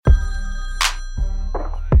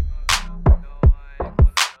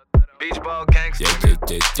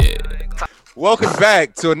Welcome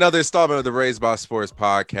back to another installment of the Raised by Sports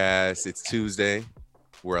podcast. It's Tuesday.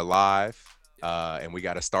 We're alive, and we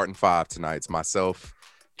got a starting five tonight. It's myself,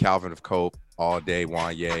 Calvin of Cope, all day,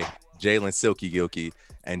 Wanye, Jalen Silky Gilkey,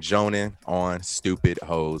 and Jonan on Stupid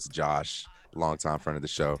Hoes, Josh, longtime friend of the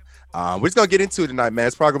show. We're just going to get into it tonight, man.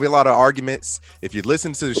 It's probably going to be a lot of arguments. If you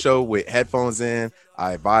listen to the show with headphones in,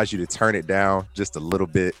 I advise you to turn it down just a little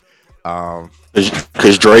bit.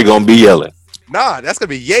 Because Dre going to be yelling. Nah, that's gonna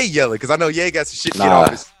be Ye yelling because I know Ye got some shit to get off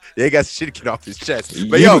his. Ye got some shit to get off his chest.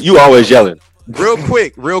 But you always yelling. Real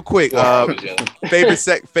quick. Favorite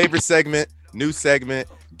segment, new segment.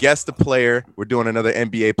 Guess the player. We're doing another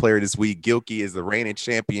NBA player this week. Gilkey is the reigning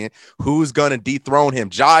champion. Who's gonna dethrone him?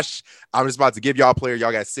 Josh, I'm just about to give y'all a player.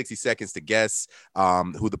 Y'all got 60 seconds to guess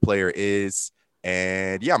who the player is.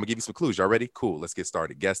 And yeah, I'm gonna give you some clues. Y'all ready? Cool. Let's get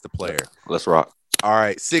started. Guess the player. Let's rock. All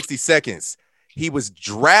right, 60 seconds. He was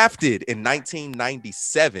drafted in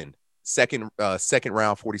 1997, second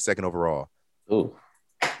round, 42nd overall. Ooh.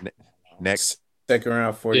 Next. Second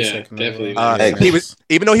round, 42nd. Definitely. He was,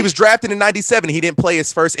 even though he was drafted in 97, he didn't play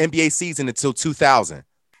his first NBA season until 2000.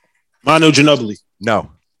 Manu Ginobili.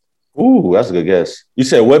 No. Ooh, that's a good guess. You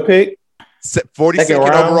said what pick?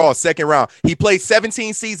 42nd overall, second round. He played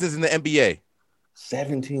 17 seasons in the NBA.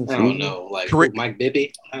 17 I don't know. Like Mike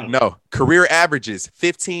Bibby? I don't know. No. Career averages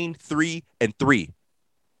 15, 3, and 3.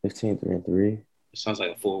 15, 3, and 3. It sounds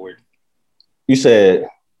like a forward. You said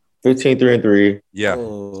 15, 3, and 3. Yeah.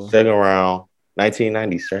 Second round,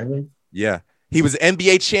 1997. Yeah. He was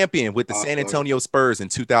NBA champion with the San Antonio Spurs in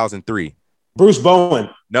 2003. Bruce Bowen.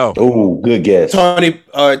 No. Oh, good guess.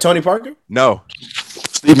 Tony Parker? No.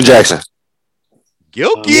 Stephen Jackson.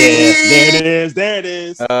 Gilkey. There it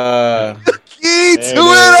is. Key to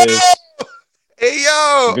it. Hey,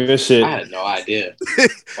 yo. Good shit. I had no idea.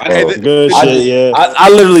 Good shit, yeah.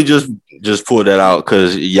 I literally just pulled that out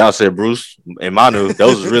because y'all said Bruce and Manu.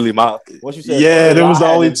 Those was really my. What you said? Yeah, there was the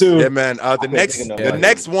only two. Yeah, man. The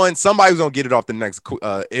next one, somebody was gonna get it off the next.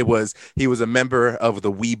 He was a member of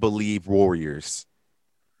the We Believe Warriors.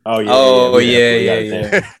 Oh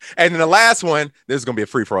yeah. And then the last one, this is gonna be a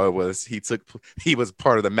free for all. He was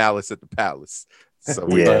part of the Malice at the Palace. So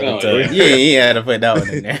he had to put that one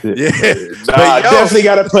in there. Yeah, definitely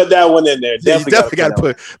got to put that one in there. Definitely got to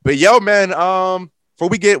put. But yo, man, before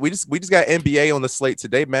we just got NBA on the slate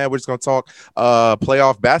today, man. We're just gonna talk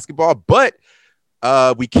playoff basketball, but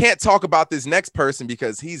we can't talk about this next person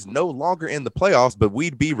because he's no longer in the playoffs. But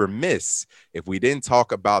we'd be remiss if we didn't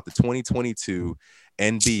talk about the 2022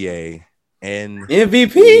 NBA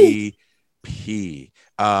MVP.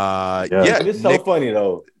 It's so funny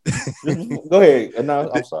though. Go ahead. No,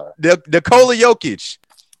 I'm sorry. Nikola Jokic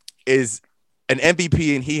is an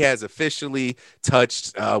MVP, and he has officially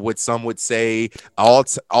touched what some would say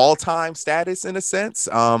all-time status in a sense.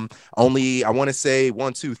 Only I want to say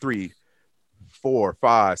 1, 2, 3, 4,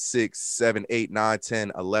 5, 6, 7, 8, 9,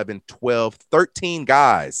 10, 11, 12, 13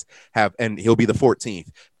 guys have, and he'll be the 14th.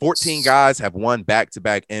 14 guys have won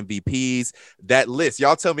back-to-back MVPs. That list,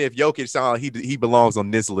 y'all tell me if Jokic sounds like he belongs on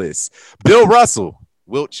this list. Bill Russell,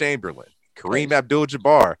 Wilt Chamberlain, Kareem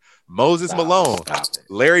Abdul-Jabbar, Moses Malone,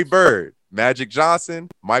 Larry Bird, Magic Johnson,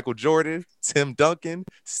 Michael Jordan, Tim Duncan,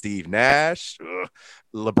 Steve Nash,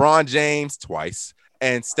 LeBron James twice,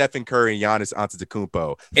 and Stephen Curry and Giannis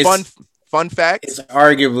Antetokounmpo. Fun fact. It's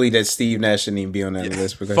arguably that Steve Nash shouldn't even be on that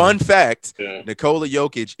list. Fun fact, Nikola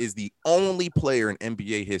Jokic is the only player in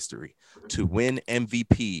NBA history to win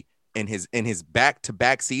MVP in his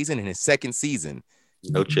back-to-back season, in his second season.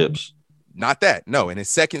 No chips. Not that. No, in his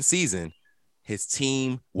second season, his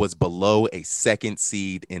team was below a second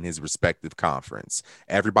seed in his respective conference.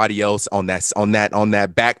 Everybody else on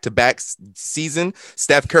that back-to-back season,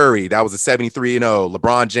 Steph Curry, that was a 73-0.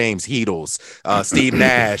 LeBron James, Heatles. Steve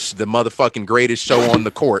Nash, the motherfucking greatest show on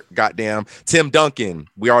the court. Goddamn. Tim Duncan,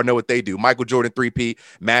 we all know what they do. Michael Jordan, three-peat.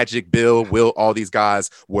 Magic, Bill, Will, all these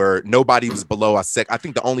guys were nobody was below a I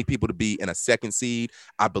think the only people to be in a second seed,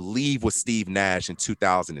 I believe, was Steve Nash in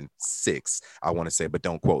 2006. I want to say, but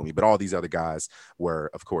don't quote me. But all these other guys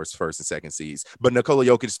were, of course, first and second seeds. But Nikola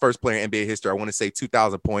Jokic, first player in NBA history, I want to say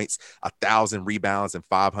 2,000 points, 1,000 rebounds, and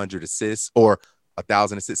 500 assists, or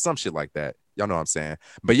 1,000 assists, some shit like that. Y'all know what I'm saying.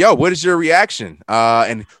 But yo, what is your reaction?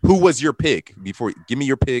 And who was your pick? Give me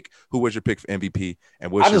your pick. Who was your pick for MVP?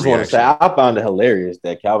 And what's I just want to say I found it hilarious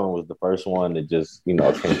that Calvin was the first one to just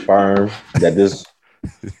confirm that this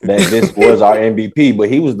was our MVP,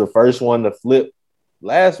 but he was the first one to flip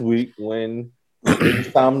last week when it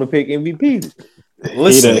was time to pick MVP.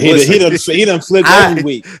 He done flipped every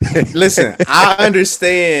week. Listen, I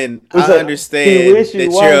understand. I understand that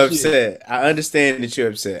you're upset. I understand that you're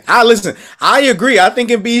upset. I agree. I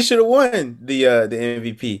think Embiid should have won the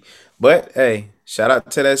MVP. But hey, shout out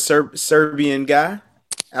to that Serbian guy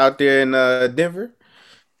out there in Denver.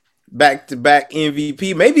 Back-to-back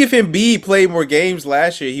MVP. Maybe if Embiid played more games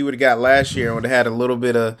last year, he would have got last year and would have had a little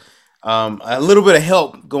bit of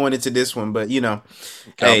help going into this one. But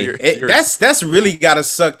Calvin, that's really gotta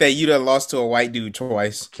suck that you done lost to a white dude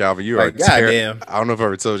twice. Calvin, you are goddamn. I don't know if I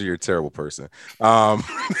ever told you you're a terrible person.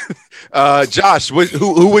 Josh,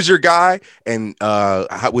 who was your guy, and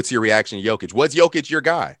what's your reaction to Jokic? Was Jokic your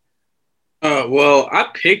guy? Well, I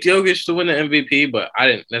picked Jokic to win the MVP, but I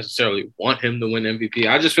didn't necessarily want him to win MVP.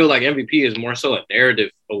 I just feel like MVP is more so a narrative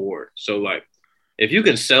award. So, like, if you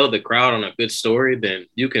can sell the crowd on a good story, then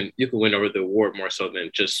you can win over the award more so than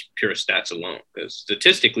just pure stats alone. Because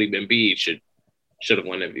statistically, Embiid should have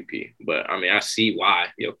won MVP. But I mean, I see why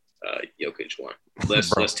Jokic won.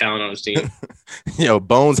 Less talent on his team.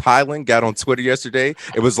 Bones Highland got on Twitter yesterday.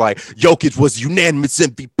 It was like, Jokic was unanimous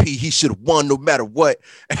MVP. He should have won no matter what.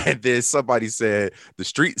 And then somebody said, the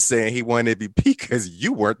street's saying he won MVP because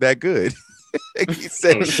you weren't that good. He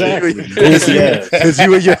said, because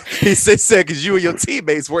you and your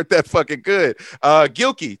teammates weren't that fucking good.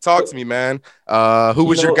 Gilkey, talk to me, man. Who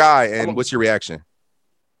was your guy, and what's your reaction?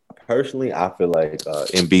 Personally, I feel like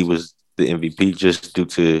Embiid was the MVP just due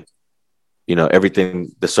to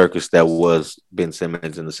everything, the circus that was Ben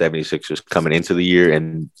Simmons and the 76ers coming into the year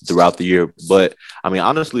and throughout the year. But I mean,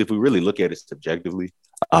 honestly, if we really look at it subjectively,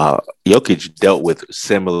 Jokic dealt with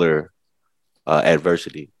similar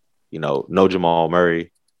adversity. No Jamal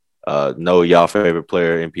Murray, no y'all favorite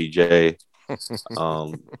player MPJ.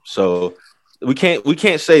 So we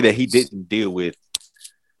can't say that he didn't deal with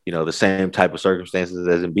the same type of circumstances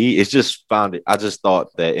as Embiid. It's just I just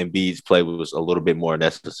thought that Embiid's play was a little bit more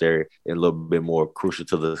necessary and a little bit more crucial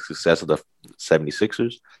to the success of the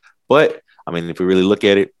 76ers. But I mean, if we really look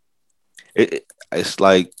at it, it's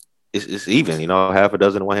like it's even, half a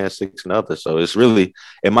dozen in one hand, six in the other. So it's really,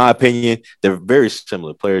 in my opinion, they're very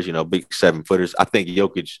similar players, big 7-footers. I think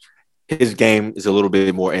Jokic, his game is a little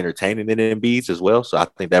bit more entertaining than Embiid's as well. So I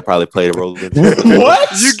think that probably played a role in it. What?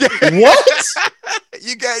 What?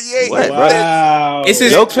 You got Ye. Wow. It's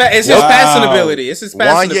his passing ability. It's his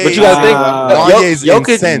passing ability. But you gotta think,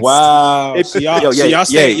 Jokic. Wow. So y'all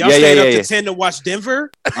staying up to 10 to watch Denver?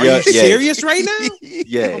 Are you serious right now?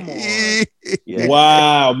 Yeah.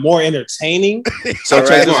 Wow. More entertaining. So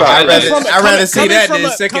check this out. I'd rather see that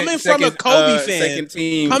than coming from a Kobe fan.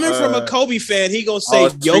 Coming from a Kobe fan, he gonna say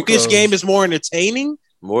Jokic's game is more entertaining.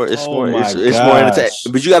 It's more entertaining.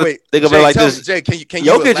 But you got to think of it like this. Jay, can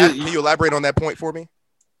you elaborate on that point for me?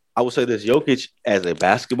 I would say this: Jokic, as a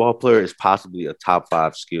basketball player, is possibly a top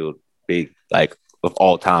 5 skilled big, like, of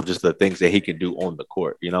all time. Just the things that he can do on the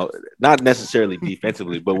court, not necessarily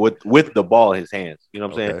defensively, but with the ball in his hands. You know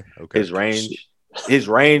what I'm saying? Okay. His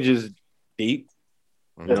range is deep.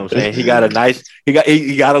 You know what I'm saying? He got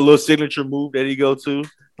a little signature move that he go to.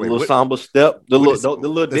 The little samba step, the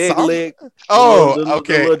little dead leg. Oh,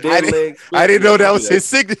 okay. I didn't know that was his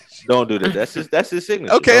signature. Don't do that. That's his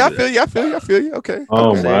signature. Okay, I feel you. Okay.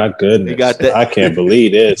 Oh my goodness, he got that. I can't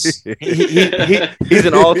believe this. He's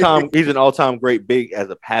an all-time great big as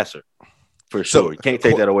a passer, for sure. You can't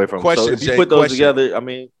take that away from him. So if you put those together, I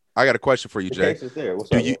mean, I got a question for you, Jay.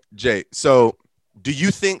 Jay? So, do you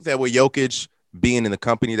think that with Jokic being in the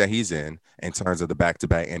company that he's in terms of the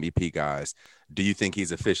back-to-back MVP guys, do you think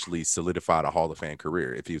he's officially solidified a Hall of Fame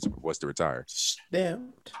career if he was to retire?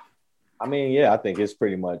 Damn. I mean, yeah, I think it's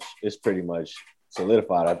pretty much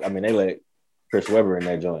solidified. I mean, they let Chris Webber in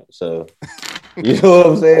that joint, so you know what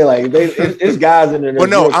I'm saying? Like, it's guys in there. Well,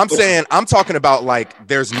 no, I'm talking about, like,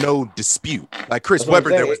 there's no dispute. Like Chris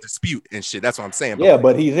Webber, there was dispute and shit. That's what I'm saying. Yeah,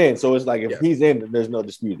 but he's in, so it's like if he's in, there's no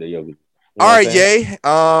dispute that Jokic. All right, Ye.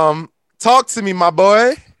 Talk to me, my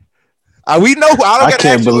boy. We know. I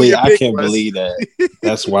can't believe that.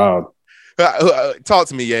 That's wild. Talk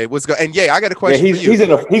to me, Ye. What's going? And I got a question. Yeah,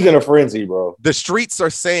 he's in a frenzy, bro. The streets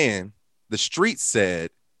said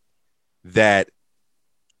that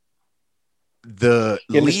the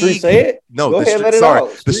league. The streets say it? No,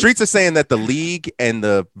 the streets are saying that the league and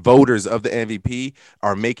the voters of the MVP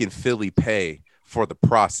are making Philly pay for the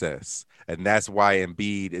process, and that's why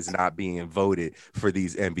Embiid is not being voted for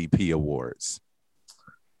these MVP awards.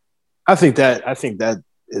 I think that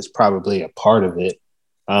is probably a part of it.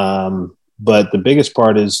 But the biggest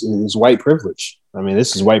part is white privilege. I mean,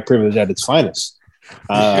 this is white privilege at its finest.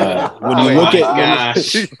 When you look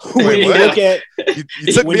at,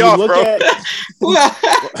 you took me off, bro.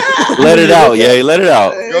 Let it out, yeah. Let it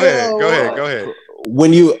out. Go ahead.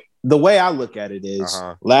 The way I look at it is,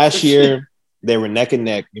 last year they were neck and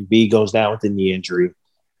neck. And B goes down with the knee injury.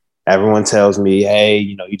 Everyone tells me, hey,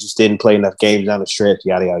 you just didn't play enough games down the stretch.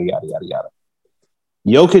 Yada yada yada yada yada.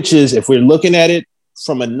 Jokic is, if we're looking at it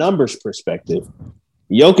from a numbers perspective,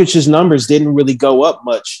 Jokic's numbers didn't really go up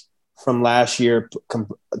much from last year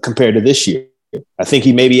compared to this year. I think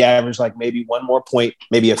he maybe averaged maybe one more point,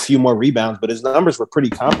 maybe a few more rebounds, but his numbers were pretty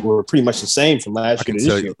comparable. Were pretty much the same from last year to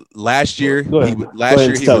this year. Last year,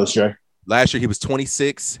 he was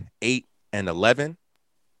 26, 8, and 11.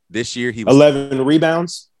 This year he was 11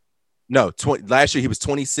 rebounds. No, last year he was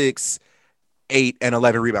 26, 8, and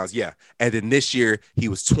 11 rebounds. Yeah, and then this year he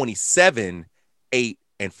was 27, 8,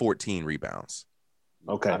 and 14 rebounds.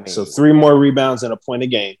 Okay, so 3 more rebounds and a point a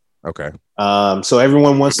game. Okay. So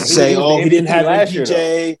everyone wants to say, he didn't have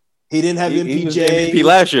MPJ. He didn't have MPJ. He was MVP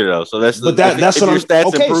last year, though. So that's what your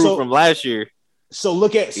stats improved from last year. So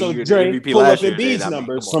look at Dre, pull up Embiid's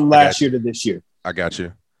numbers from last year to this year. I got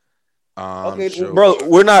you. Bro,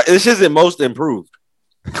 we're not. This isn't most improved.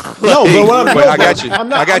 No, but I got you.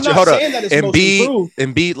 I got you. Hold up.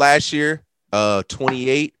 Embiid last year,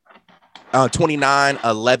 28, 29,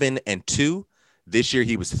 11, and 2. This year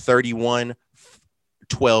he was 31,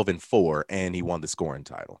 12, and 4, and he won the scoring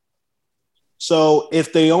title. So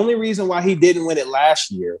if the only reason why he didn't win it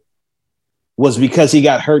last year was because he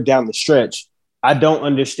got hurt down the stretch, I don't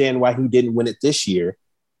understand why he didn't win it this year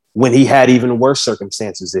when he had even worse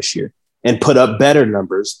circumstances this year and put up better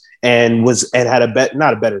numbers and had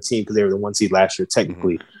not a better team because they were the 1 seed last year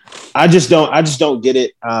technically. Mm-hmm. I just don't get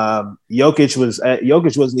it.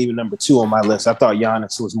 Jokic wasn't even number 2 on my list. I thought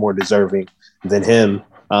Giannis was more deserving than him.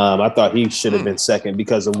 I thought he should have been second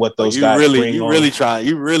because of what those guys bring on. You really trying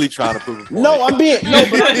to prove a point. But I'm being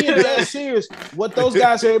dead serious. What those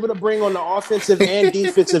guys are able to bring on the offensive and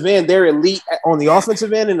defensive end, they're elite on the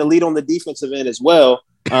offensive end and elite on the defensive end as well.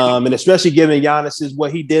 And especially given Giannis is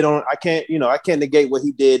what he did I can't negate what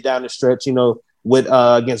he did down the stretch, with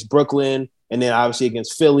against Brooklyn and then obviously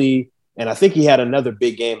against Philly. And I think he had another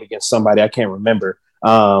big game against somebody I can't remember.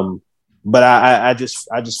 But I just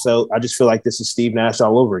feel like this is Steve Nash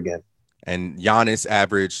all over again. And Giannis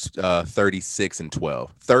averaged 36 and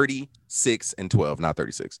 12. 36 and 12, not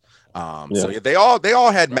 36. So yeah, they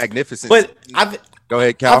all had magnificent. But go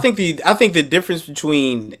ahead, Cal. I think the difference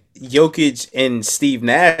between Jokic and Steve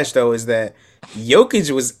Nash though is that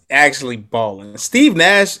Jokic was actually balling. Steve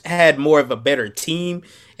Nash had more of a better team,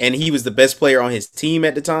 and he was the best player on his team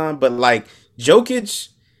at the time. But Jokic.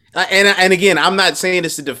 And again, I'm not saying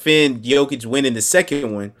this to defend Jokic winning the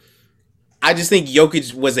second one. I just think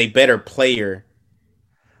Jokic was a better player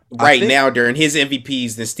now during his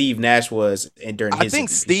MVPs than Steve Nash was during his. I think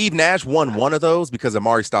MVP. Steve Nash won one of those because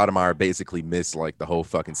Amari Stoudemire basically missed the whole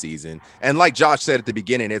fucking season. And like Josh said at the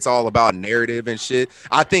beginning, it's all about narrative and shit.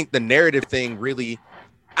 I think the narrative thing really.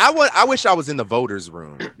 I wish I was in the voters'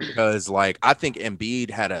 room because I think Embiid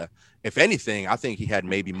had if anything, I think he had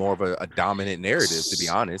maybe more of a dominant narrative, to be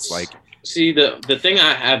honest. See, the thing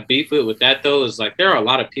I have beef with that, though, is there are a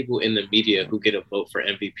lot of people in the media who get a vote for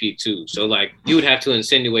MVP, too. So, you would have to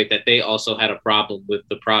insinuate that they also had a problem with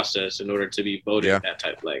the process in order to be voted that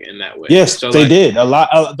type, in that way. Yes, so, they did. A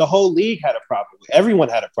lot. The whole league had a problem. Everyone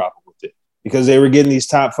had a problem with it because they were getting these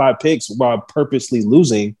top 5 picks while purposely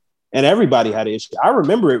losing. And everybody had an issue. I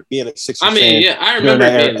remember it being a Sixers fan. I remember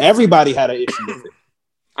everybody had an issue with it.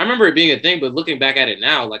 I remember it being a thing, but looking back at it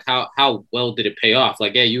now, how well did it pay off?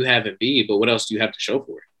 You have Embiid, but what else do you have to show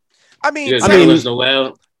for it? They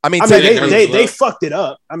fucked it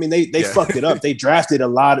up. They fucked it up. They drafted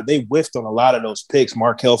they whiffed on a lot of those picks.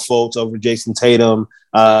 Markelle Fultz over Jason Tatum,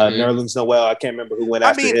 Nerlens Noel. I can't remember who went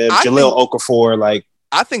after him. Jahlil Okafor.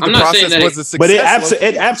 I think the process was a success. But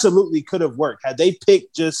it absolutely could have worked. Had they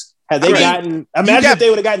picked if they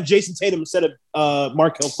would have gotten Jason Tatum instead of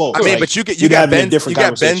Markelle Fultz. But you got Ben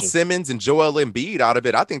Simmons and Joel Embiid out of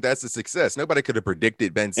it. I think that's a success. Nobody could have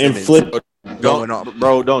predicted Ben Simmons going on.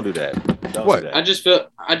 Bro, don't do that. What? Do that.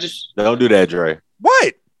 I just don't do that, Dre.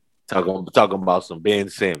 What? Talking about some Ben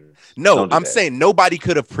Simmons. No, I'm saying nobody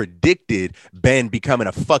could have predicted Ben becoming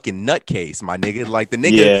a fucking nutcase, my nigga. The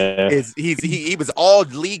nigga he was all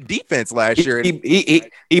league defense last year.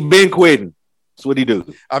 He been quitting. That's what he do.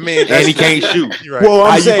 And he can't shoot. Right. Well,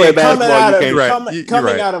 I'm saying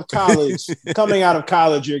coming out of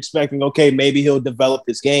college, you're expecting maybe he'll develop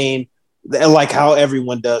his game, like how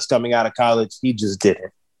everyone does coming out of college. He just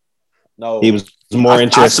didn't. No, he was more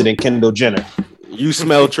interested in Kendall Jenner. You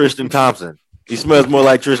smell Tristan Thompson. He smells more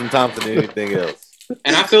like Tristan Thompson than anything else.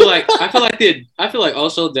 And I feel like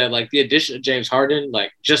also that like the addition of James Harden,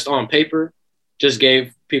 like just on paper, just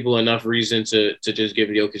gave people enough reason to just give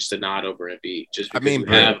Jokic the nod over Embiid. Just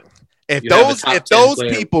because if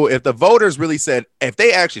the voters really said, if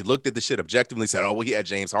they actually looked at the shit objectively, said, "Oh, well, he had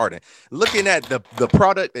James Harden," looking at the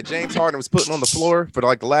product that James Harden was putting on the floor for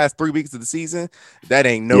like the last 3 weeks of the season, that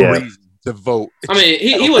ain't no reason to vote. I mean,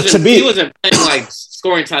 he wasn't playing like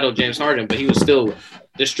scoring title James Harden, but he was still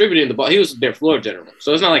distributing the ball. He was their floor general,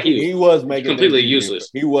 so it's not like he was making completely useless.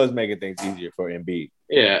 He was making things easier for Embiid.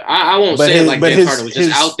 Yeah, I won't say it like James Harden was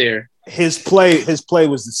just out there. His play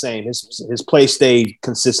was the same. His play stayed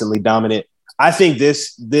consistently dominant. I think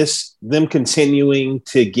them continuing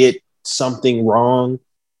to get something wrong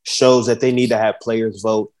shows that they need to have players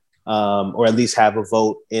vote, or at least have a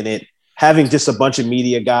vote in it. Having just a bunch of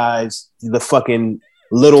media guys, the fucking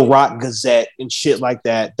Little Rock Gazette and shit like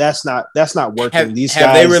that, that's not working.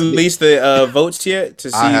 Have they released the votes yet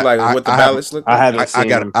to see what the ballots look like?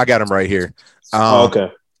 I got them right here.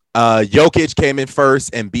 Okay. Jokic came in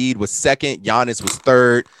first, Embiid was second, Giannis was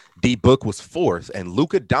third, D Book was fourth, and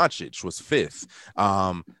Luka Doncic was fifth.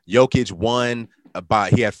 Jokic won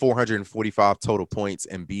he had 445 total points,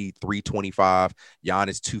 Embiid 325,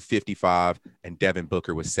 Giannis 255, and Devin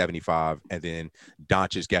Booker was 75, and then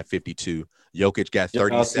Doncic got 52. Jokic got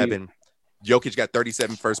 37. Jokic got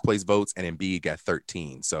 37 first place votes, and Embiid got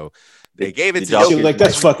 13. So they gave it to Jokic. Like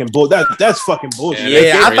that's fucking bull. That's fucking bullshit.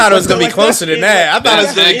 Yeah, I thought it was gonna be closer than that. I thought it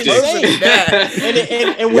was gonna be closer than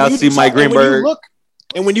that. And when y'all see Mike Greenberg.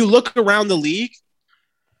 When you look around the league,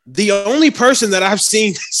 the only person that I've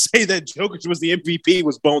seen say that Jokic was the MVP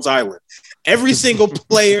was Bones Island. Every single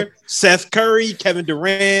player, Seth Curry, Kevin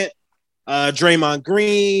Durant, Draymond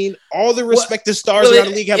Green, all the respected stars around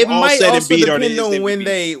the league have all said Embiid are the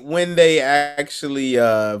MVP. When they actually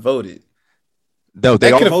voted. No,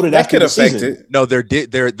 they all voted after the season. No, their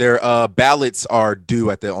ballots are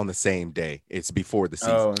due on the same day. It's before the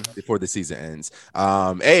season, before the season ends.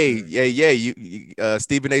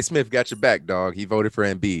 Stephen A. Smith got your back, dog. He voted for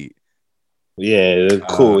Embiid. Yeah,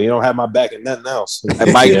 cool. You don't have my back and nothing else.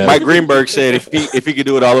 And Mike Greenberg said if he could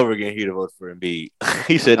do it all over again, he'd have voted for Embiid.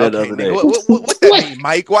 He said that the other day. What that mean,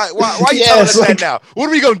 Mike? Why are you telling us that now? What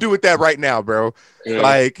are we gonna do with that right now, bro?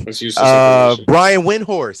 Yeah, Brian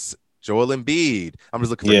Windhorst, Joel Embiid. I'm just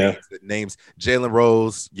looking for names. Jalen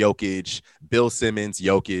Rose, Jokic, Bill Simmons,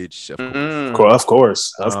 Jokic. Of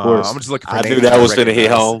course. I'm just looking for names. I knew that was going to hit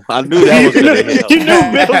home. I knew that was going to hit home. You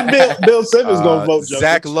knew Bill Simmons going to vote Jokic.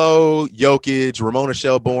 Zach Lowe, Jokic, Ramona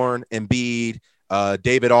Shelburne, Embiid,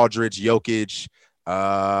 David Aldridge, Jokic.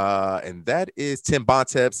 And that is Tim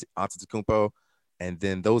Bontemps, Antetokounmpo. And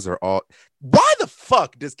then those are all. Why the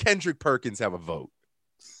fuck does Kendrick Perkins have a vote?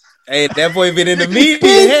 Hey, that boy been in the meeting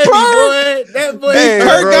heavy, boy. That boy Big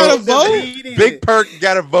Perk got a vote. Big Perk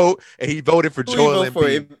got a vote, and he voted for Joel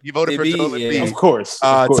Embiid. He voted for Joel Embiid. Of course.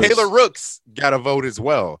 Taylor Rooks got a vote as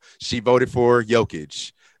well. She voted for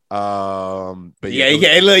Jokic. But you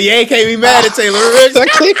can't be mad at Taylor Rooks. I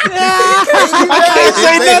can't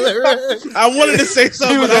say nothing. I wanted to say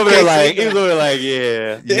something. He was over there like, I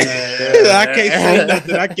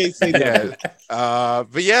can't say nothing.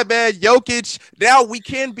 But yeah, man, Jokic. Now we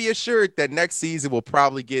can be assured that next season we'll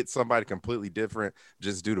probably get somebody completely different,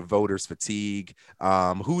 just due to voters fatigue.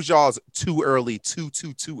 Who's y'all's too early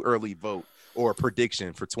vote or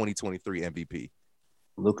prediction for 2023 MVP?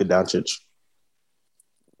 Luka Doncic.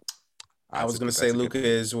 I was gonna say Luka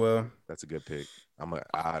as well. That's a good pick.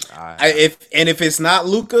 If it's not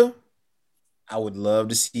Luka, I would love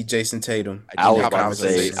to see Jason Tatum. I was about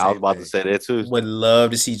to say that too. Would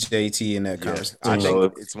love to see JT in that conversation. So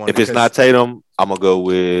if it's not Tatum, I'm gonna go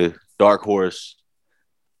with Dark Horse.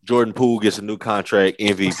 Jordan Poole gets a new contract,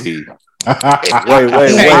 MVP.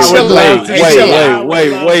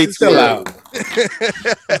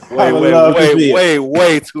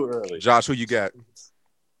 Way too early. Josh, who you got?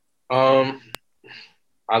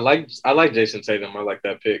 I like Jason Tatum. I like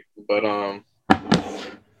that pick, but I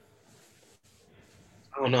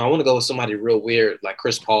don't know. I want to go with somebody real weird, like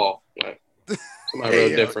Chris Paul, like somebody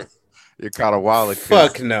real different. You're kind of wild.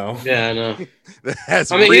 Fuck no. Yeah, I know. That's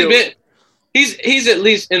real. He's at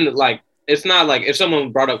least in the, like. It's not like if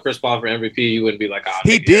someone brought up Chris Paul for MVP, you wouldn't be like, oh,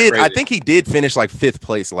 he did. I think he did finish like 5th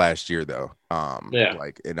place last year, though.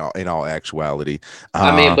 Like in all actuality.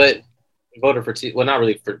 I mean, but voter fatigue. Well, not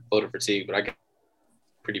really for voter fatigue, but I get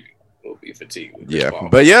will be fatigued.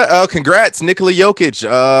 But yeah, congrats, Nikola Jokic.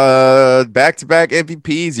 Back-to-back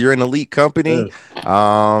MVPs. You're an elite company.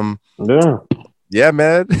 Yeah,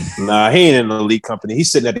 man. Nah, he ain't in an elite company.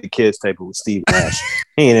 He's sitting at the kids' table with Steve Nash.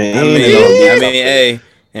 He ain't hey,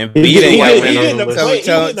 And Embiid ain't white man on the list.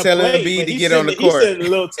 Tell Embiid to get on the court. He's sitting at the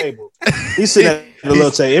little table. He's sitting at the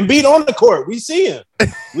little table. Embiid on the court. We see him.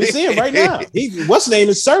 We see him right now. What's his name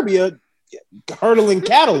in Serbia, hurdling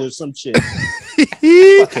cattle or some shit.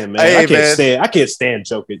 Fuck him, man. I can't stand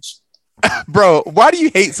Jokic. Bro, why do you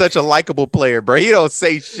hate such a likable player, bro? He don't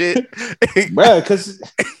say shit. Bro, because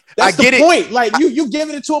that's the point. Like you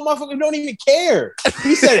giving it to a motherfucker who don't even care.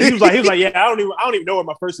 He said it. He was like, yeah, I don't even know where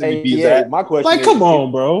my first MVP is at. My question like, come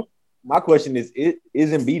on, bro. My question is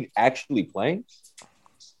Embiid actually playing?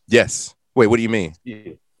 Yes. Wait, what do you mean?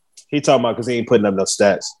 Yeah. He talking about because he ain't putting up no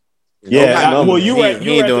stats. Yeah, well, you were at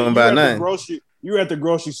the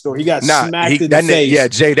grocery store. He got smacked in the face. Yeah,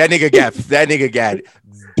 Jay, that nigga got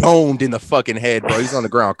domed in the fucking head, bro. He's on the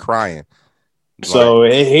ground crying. So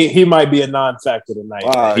he might be a non-factor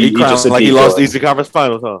tonight. He just like he lost the Eastern Conference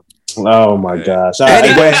Finals, huh? Oh my gosh.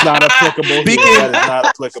 That's not applicable.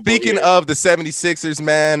 Speaking of the 76ers,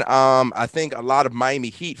 man, I think a lot of Miami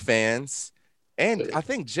Heat fans, and I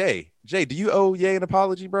think Jay, do you owe Ye an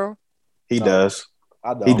apology, bro? He does.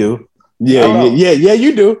 I don't. He do. Yeah,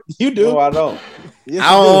 you do. You do. No, I don't. Yes,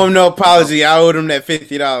 I don't owe him no apology. I owed him that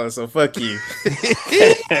 $50, so fuck you.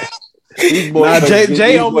 Jay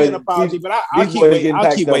owed me an apology, but I'll keep waiting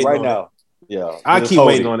right now. Yeah, I'll keep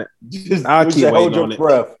waiting on it. I'll keep waiting on it.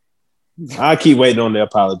 I'll keep waiting on the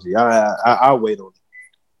apology. I'll wait on it.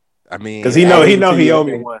 I mean, because he know he owed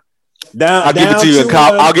me one. I'll give it to you in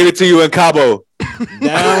Cabo. I'll give it to you in Cabo.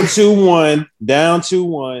 Down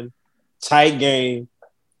 2-1. Tight game.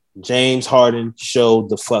 James Harden showed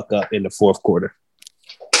the fuck up in the fourth quarter.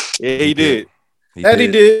 Yeah, he did.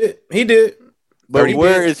 He did. But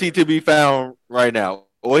where is he to be found right now?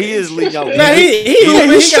 Well, he is leading out. Nah, he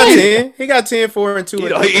got 10. He got 10, 4, and 2.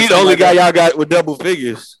 He's the only guy y'all got with double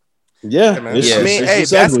figures. Yeah, man.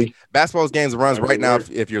 Basketball's games runs right now.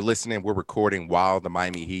 If you're listening, we're recording while the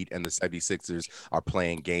Miami Heat and the 76ers are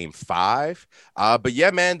playing Game 5. But yeah,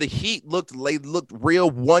 man, the Heat looked real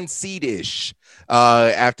 1 seed-ish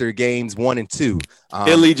after games 1 and 2.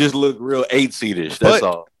 Philly just looked real 8 seed-ish. That's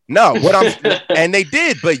all. No, and they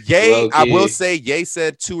did, but Ye, I will say, Ye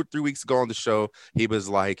said 2 or 3 weeks ago on the show, he was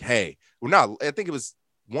like, hey, I think it was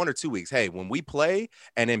 1 or 2 weeks. Hey, when we play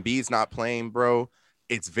and Embiid's not playing, bro,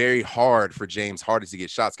 it's very hard for James Harden to get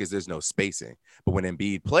shots because there's no spacing. But when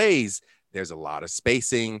Embiid plays, there's a lot of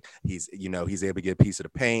spacing. He's able to get a piece of the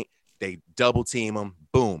paint. They double team him.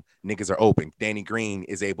 Boom. Niggas are open. Danny Green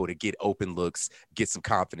is able to get open looks, get some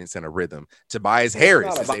confidence and a rhythm. Tobias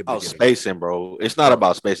Harris is able to get spacing, bro. It's not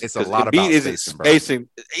about spacing. It's a lot about spacing.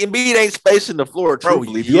 Embiid ain't spacing the floor,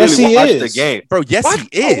 truthfully. Yes, he is. The game. Bro, yes,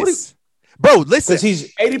 he is. Bro, listen.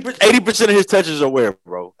 He's 80% of his touches are where,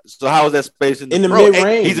 bro? So how is that spacing in the mid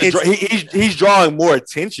range? He's drawing more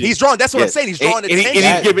attention. He's drawing. That's what I'm saying. He's drawing attention.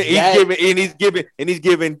 He's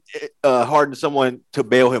giving Harden someone to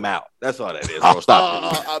bail him out. That's all that is, bro.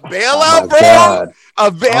 Stop a bailout, bro. A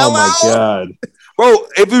bailout. Oh my god, bro.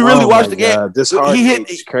 If we really watch the game, this Harden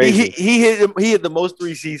is crazy. He hit the most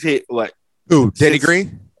threes he's hit. Like who? Danny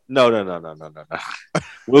Green. No.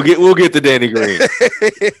 We'll get to Danny Green,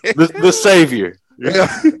 the savior.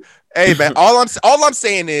 Hey man, all I'm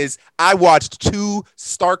saying is I watched 2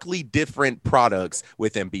 starkly different products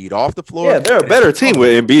with Embiid off the floor. Yeah, they're a better team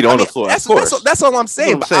with Embiid on the floor. That's all I'm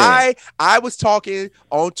saying. But I was talking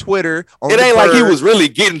on Twitter. It ain't like he was really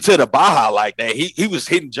getting to the Baja like that. He was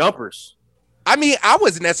hitting jumpers. I mean, I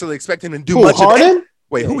wasn't necessarily expecting him to do much Harden? of that.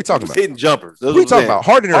 Wait, who we talking about? Hitting jumpers. Who we talking about?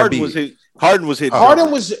 Harden or Embiid? Harden was hitting.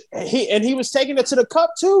 He was taking it to the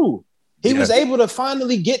cup too. He was able to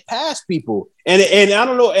finally get past people. And I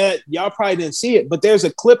don't know, y'all probably didn't see it, but there's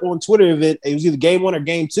a clip on Twitter of it. It was either game 1 or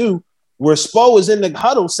game 2 where Spo was in the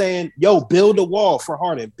huddle saying, "Yo, build a wall for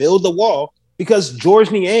Harden. Build the wall." Because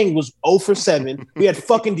George Niang was 0 for 7. We had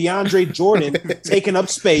fucking DeAndre Jordan taking up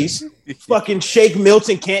space. Fucking Shake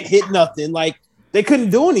Milton can't hit nothing. Like, they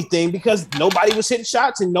couldn't do anything because nobody was hitting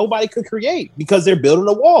shots and nobody could create because they're building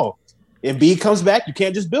a wall. Embiid comes back, you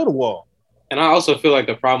can't just build a wall. And I also feel like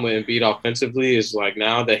the problem with Embiid offensively is like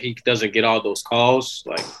now that he doesn't get all those calls,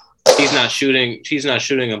 like he's not shooting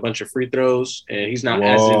a bunch of free throws and he's not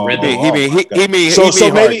as in rhythm. Maybe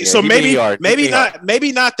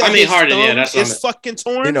not that. I mean Harden, yeah, that's what fucking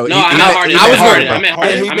torn. I meant Harden.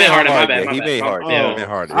 I meant Harden. My bad.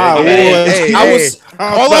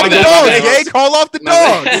 Call off the dogs, Jay. Call off the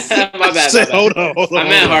dogs. My bad. Hold on. I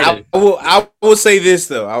meant Harden. I will say this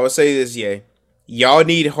though. Yeah. Y'all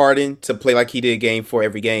need Harden to play like he did game 4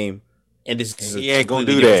 every game, and this is he ain't gonna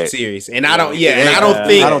do that series. And I don't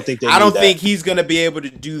think he's gonna be able to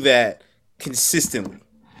do that consistently.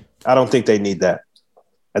 I don't think they need that.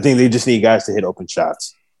 I think they just need guys to hit open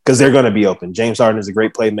shots. because they're going to be open. James Harden is a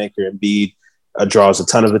great playmaker. Embiid draws a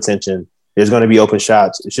ton of attention. There's going to be open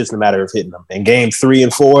shots. It's just a matter of hitting them. In game 3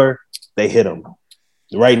 and 4, they hit them.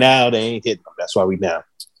 Right now, they ain't hitting them. That's why we down.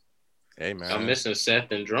 Hey, man. I'm missing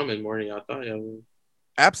Seth and Drummond more than y'all thought y'all would.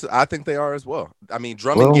 Absolutely. I think they are as well. I mean,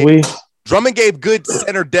 Drummond gave good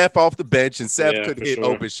center depth off the bench, and Seth could hit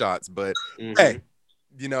open shots. But, hey,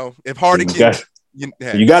 you know, if Harden gets – you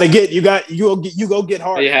go get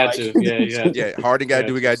Harden. You had to. Yeah, Harden got to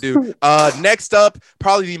do what he got to do. Next up,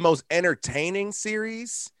 probably the most entertaining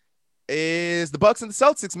series is the Bucks and the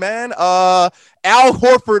Celtics, man. Al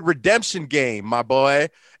Horford redemption game, my boy.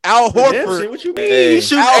 Al Horford. What you mean? He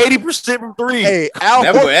shoots 80% from 3. Hey,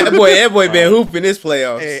 that boy been hooping this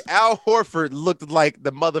playoffs. Hey, Al Horford looked like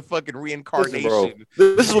the motherfucking reincarnation. Listen,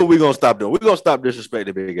 bro, this is what we're gonna stop doing. We're gonna stop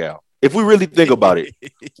disrespecting Big Al. If we really think about it,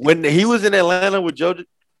 when he was in Atlanta with Joe,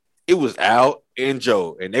 it was Al and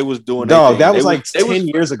Joe, and they was doing. Dog, that was like 10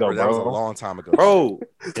 years ago, bro. That was a long time ago, bro.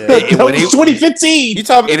 That was 2015. You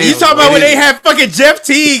talking about when they had fucking Jeff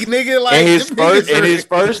Teague, nigga? Like his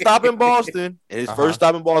first stop in Boston,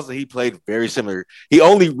 he played very similar. He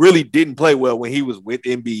only really didn't play well when he was with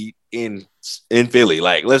Embiid in Philly.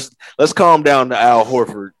 Like, let's calm down the Al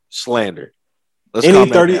Horford slander.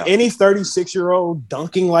 Any 36-year-old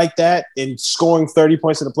dunking like that and scoring 30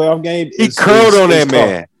 points in a playoff game, he curled on that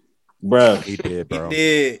man. Bro, he did, bro. He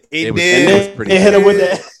did. And hit him with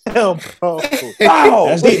that elbow. Wow.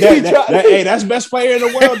 That's best player in the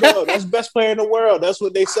world, though. That's best player in the world. That's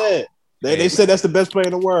what they said. They said that's the best player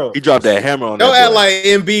in the world. He dropped that hammer on. Don't act like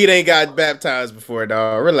Embiid ain't got baptized before,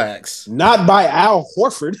 dog. Relax. Not by Al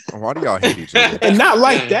Horford. Why do y'all hate each other? And not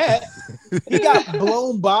like that. He got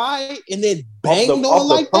blown by and then banged on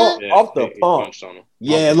like that. Yeah, off the pump.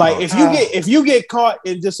 Yeah, like if you get caught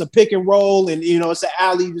in just a pick and roll and it's an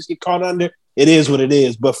alley, you just get caught under. It is what it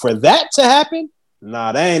is. But for that to happen,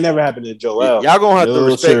 nah, that ain't never happened to Joel. Y'all gonna have to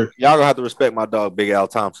respect. Sir. Y'all gonna have to respect my dog, Big Al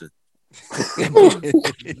Thompson.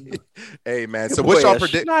 Hey man, so what's y'all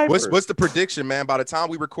what's the prediction, man? By the time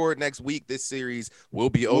we record next week, this series will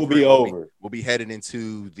be over. We'll be heading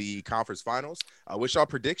into the conference finals. What's y'all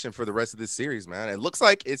prediction for the rest of this series, man? It looks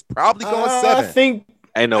like it's probably going 7. I think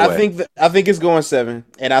it's going 7,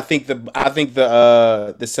 and I think the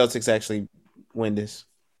Celtics actually win this.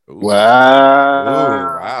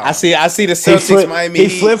 Wow. I see the Celtics Miami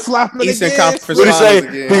Heat flip-flopping Eastern again. Conference Finals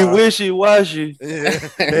again. He wishy-washy.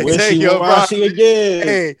 Wishy-washy again.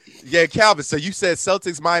 Hey, yeah, Calvin, so you said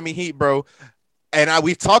Celtics Miami Heat, bro. And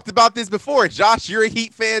we've talked about this before. Josh, you're a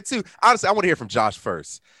Heat fan too. Honestly, I want to hear from Josh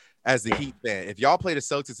first. As the Heat fan, if y'all play the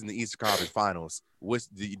Celtics in the Eastern Conference Finals,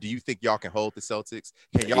 do you think y'all can hold the Celtics?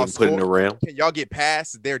 Can y'all put in the rim? Can y'all get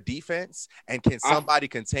past their defense? And can somebody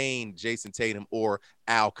contain Jason Tatum or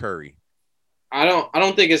Al Curry? I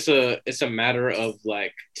don't think it's a matter of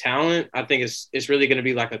like talent. I think it's really going to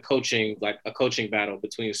be like a coaching battle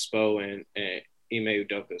between Spo and Ime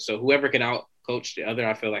Udoka. So whoever can out coach the other,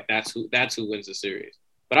 I feel like that's who wins the series.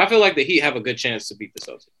 But I feel like the Heat have a good chance to beat the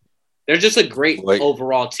Celtics. They're just a great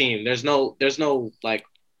overall team. There's no like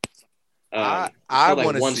I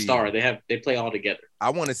want one star. They play all together. I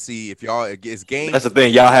want to see if y'all it's game. That's the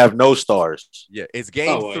thing. Y'all have no stars. Yeah, it's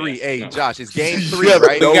game 3. Yeah. Hey, No. Josh, it's game 3,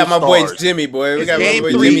 right? We got my boy stars. Jimmy, boy. We It's got my game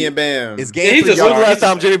boy 3. Jimmy and Bam. It's game 3. When's the last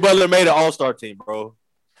time Jimmy Butler made an All-Star team, bro?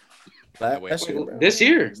 This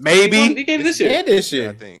year, Maybe he came this year. Yeah, this year.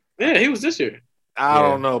 I think. Yeah, he was this year. I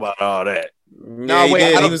don't know about all that. No,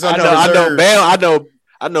 wait, he was on the reserve.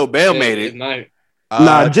 I know Bam made it.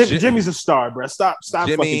 Jimmy's a star, bro. Stop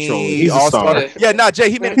Jimmy, fucking trolling. He's a star. Yeah,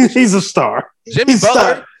 Jay, he made it. He's a star. Jimmy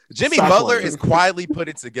Butler Stop is quietly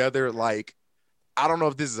putting together like I don't know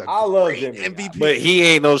if this is I love great Jimmy, MVP, but he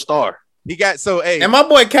ain't no star. He got hey. And my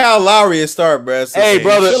boy Kyle Lowry is star, bro. So Hey,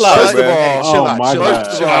 brother, chill out, first bro. of all, chill oh out, my chill God.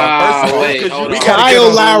 out, chill out. First of all, Wait, hold on.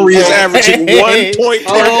 Kyle Lowry is averaging 1 point.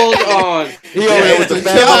 Hold on. He over there with the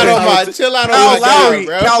Chill out on my Kyle Lowry,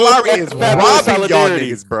 bro. Kyle Lowry is robbing y'all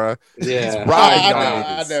solidarity. niggas, bro. Yeah,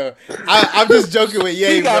 I know. I'm just joking with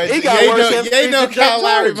Ye, bro. He got worse Ye know than Kyle Jeff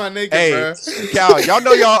Lowry, George. my nigga, Hey, bro. Cal, y'all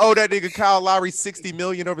know y'all owe that nigga Kyle Lowry $60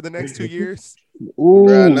 million over the next 2 years. Ooh,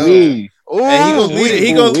 Bro, I know. wee. Hey,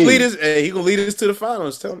 he gonna Ooh, lead us. Hey, he gonna lead us to the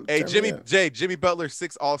finals. Tell him. Hey, tell me that. Jimmy Butler,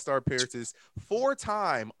 6 All-Star appearances,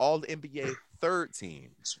 4-time All-NBA third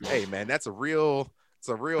team. Hey, man, that's a real.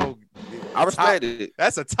 I respect it.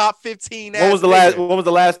 That's a top 15. When was the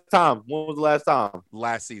last time?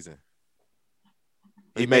 Last season?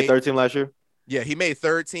 He made 13 last year. Yeah, he made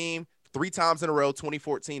third team 3 times in a row,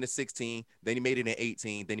 2014 to 16. Then he made it in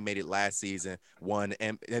 18. Then he made it last season. Won,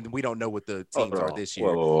 and we don't know what the teams are this year.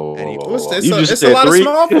 It's a lot of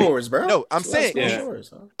small forwards, bro. No, I'm saying. Forwards,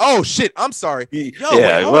 huh? Oh shit! I'm sorry.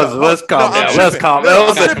 Let's calm down. Let's calm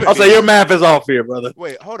down. I'll say your math is off here, brother.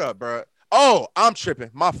 Wait, hold up, bro. Oh, I'm tripping.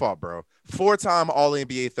 My fault, bro. 4-time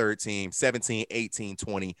All-NBA third team, 17, 18,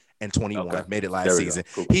 20, and 21. Okay. Made it last season.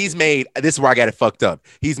 Cool. He's made, this is where I got it fucked up.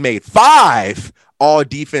 He's made 5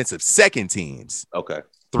 all-defensive second teams. Okay.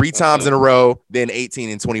 3 times in a row, then 18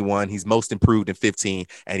 and 21. He's most improved in 15,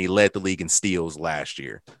 and he led the league in steals last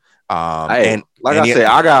year. I said,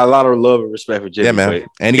 I got a lot of love and respect for Jimmy. Yeah, man.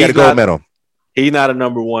 And he got a gold medal. He's not a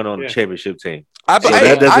number 1 on the championship team.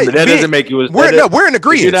 That doesn't make you. We're in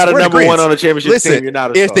agreement. You're not a number 1 on the championship team. You're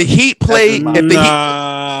not. If the Heat play,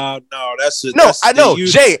 I know,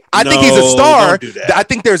 Jay. I think he's a star. I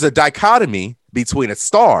think there's a dichotomy between a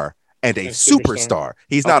star and a superstar.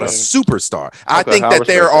 He's not a superstar. I think that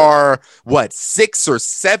there are 6 or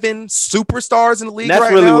 7 superstars in the league. That's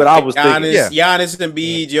right really now. What I was thinking. Giannis,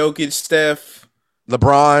 Embiid, Jokic, Steph,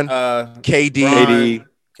 LeBron,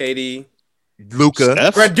 KD.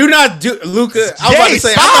 Luka. Bro, do not do Luka. I'm about to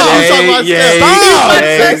say, stop.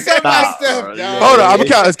 Hold on, I'm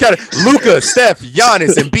counting. Luka, Steph,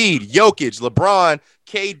 Giannis, Embiid, Jokic, LeBron,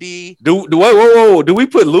 KD. Do we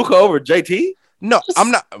put Luka over JT? No,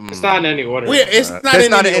 I'm not. It's not in any order. It's not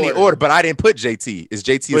in any order. But I didn't put JT. Is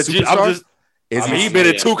JT a superstar? He's been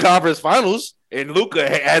in 2 conference finals, and Luka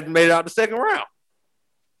hasn't made it out the second round.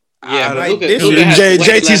 Yeah,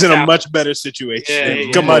 JT's in a much better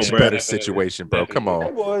situation. Much better situation, bro. Come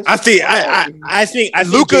on. I think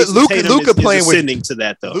Luka playing with to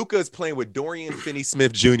that though. Luka is playing with Dorian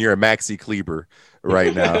Finney-Smith Jr. and Maxi Kleber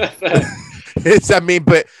right now. I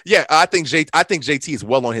think JT is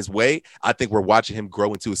well on his way. I think we're watching him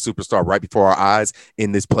grow into a superstar right before our eyes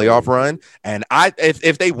in this playoff run. And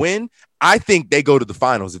if they win, I think they go to the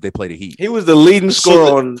finals if they play the Heat. He was the leading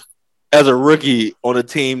scorer as a rookie on a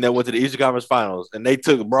team that went to the Eastern Conference Finals, and they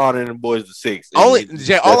took Braun and them boys to 6. All I'm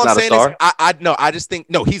saying is, I just think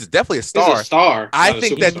he's definitely a star. He's a star. I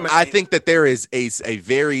think that there is a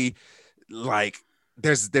very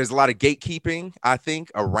there's a lot of gatekeeping, I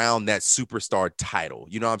think, around that superstar title.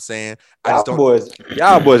 You know what I'm saying?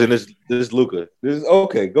 Y'all boys in this Luka. This is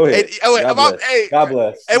okay. Go ahead. God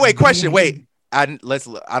bless. Hey, wait, question. Wait. I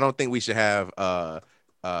don't think we should have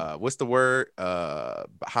what's the word?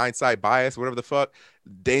 Hindsight bias, whatever the fuck.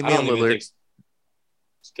 Damian Lillard.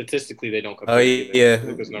 Statistically, they don't compare. Oh yeah,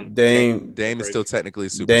 Dame is still technically a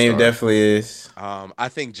superstar. Dame definitely is. I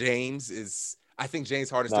think James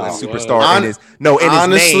Harden is still a superstar in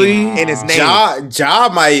his name.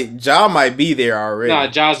 Ja might be there already. Nah,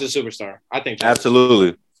 Ja's the superstar. I think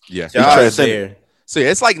absolutely. Yeah, Ja's there. So yeah,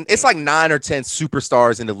 it's like 9 or 10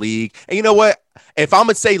 superstars in the league. And you know what? If I'm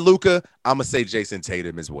gonna say Luka, I'm gonna say Jason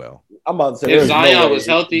Tatum as well. I'm about to say if Zion was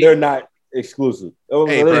healthy, they're not exclusive.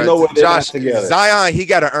 There's no way they're not together. Zion, he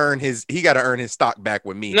gotta earn his stock back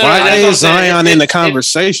with me. Why is Zion in the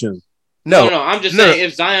conversation? No. I'm just saying,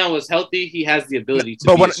 if Zion was healthy, he has the ability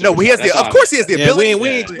to. Of course, he has the ability. We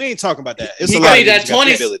ain't talking about that. That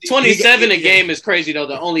 27 a game is crazy though.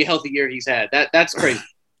 The only healthy year he's had. That's crazy.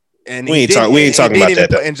 And we ain't talking about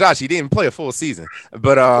that. And Josh, he didn't play a full season,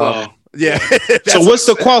 but yeah. So what's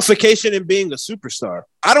the qualification in being a superstar?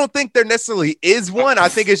 I don't think there necessarily is one. I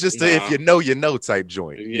think it's just if you know type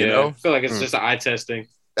joint. Yeah, you know, I feel like it's just an eye test thing.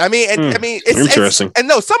 It's interesting. And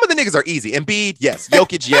no, some of the niggas are easy. Embiid, yes.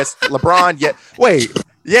 Jokic, yes. LeBron, yes. Wait,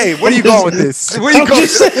 where are you going with this?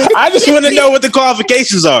 I just want to know what the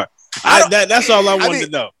qualifications are. That's all I wanted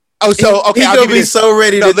to know. Oh, so okay, he's gonna be so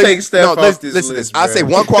ready to take Steph off this list. I say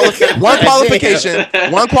one qualification.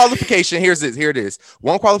 One qualification. Here it is.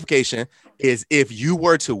 One qualification is if you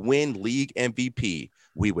were to win league MVP,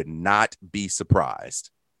 we would not be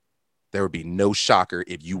surprised. There would be no shocker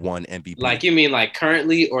if you won MVP. Like you mean like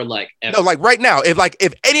currently or like ever? No, like right now.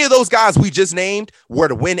 If any of those guys we just named were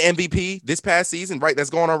to win MVP this past season, right?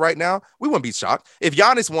 That's going on right now. We wouldn't be shocked. If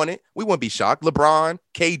Giannis won it, we wouldn't be shocked. LeBron,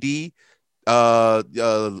 KD.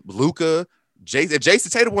 Luka, if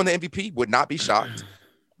Jason Tatum won the MVP, would not be shocked.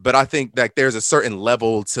 But I think that there's a certain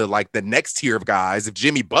level to like the next tier of guys. If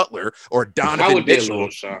Jimmy Butler or Donovan Mitchell,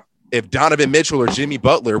 if Donovan Mitchell or Jimmy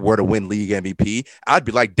Butler were to win league MVP, I'd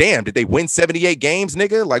be like, damn, did they win 78 games,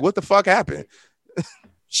 nigga? Like, what the fuck happened?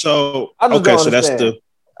 So okay, so that's the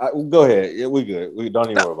Go ahead. Yeah, we good. We don't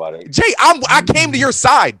even worry about it. Jay, I came to your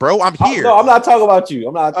side, bro. I'm here. No, I'm not talking about you.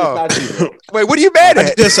 I'm not. Not you. Bro. Wait, what are you mad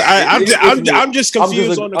at? I'm just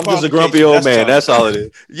confused on the. I'm just a grumpy old man. That's all it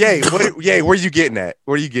is. Yay, where are you getting at?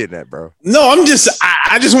 Where are you getting at, bro? No, I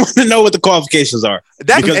just want to know what the qualifications are.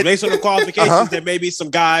 Because based on the qualifications, there may be some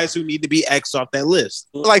guys who need to be X off that list.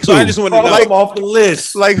 Like so who? I just want to know them off the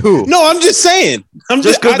list. Like who? No, I'm just saying.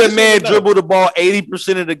 Just because that man dribbled the ball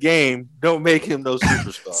 80% of the game, don't make him no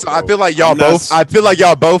superstar. So I feel like y'all both. I feel like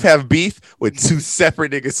y'all both have beef with two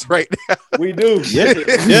separate niggas right now. We do. Yeah,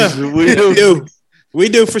 we do. We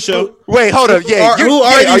do for sure. Wait, hold up. Yeah, who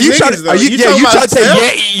are you trying to? You trying to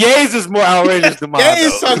say Yays is more outrageous than mine?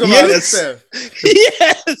 Yays talking about Steph.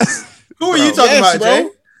 Yes. Who are you talking about, Jay?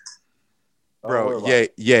 Bro,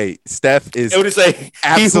 yay. Steph is. It would say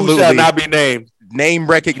absolutely he who shall not be named. Name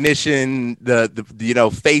recognition,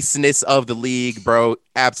 the faceness of the league, bro.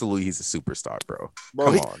 Absolutely, he's a superstar, bro.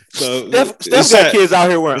 Come on. So Steph got kids out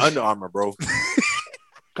here wearing Under Armour, bro.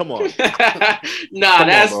 Come on.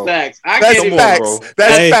 That's facts. That's facts.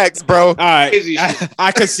 That's facts, bro. All right,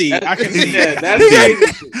 I can see. Yeah, that's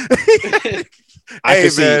crazy.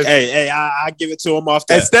 I give it to him off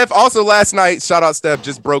that. And Steph also last night, shout out Steph,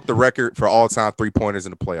 just broke the record for all-time 3-pointers in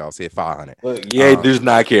the playoffs. He hit 500. Look, does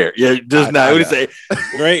not care. Yeah, does not. What do you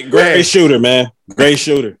say? Great shooter, man. Great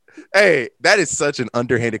shooter. Hey, that is such an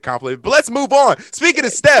underhanded compliment. But let's move on. Speaking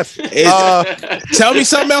of Steph, tell me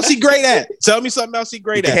something else he's great at.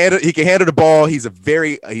 He can handle the ball. He's a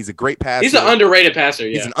great passer. He's an underrated passer.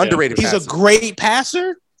 Yeah. He's an underrated passer. He's a great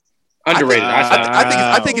passer? Underrated.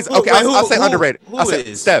 I think it's okay. I'll say underrated. I'll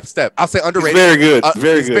say Steph. I'll say underrated. He's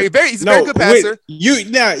very good. He's a very good passer.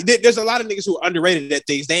 There's a lot of niggas who are underrated at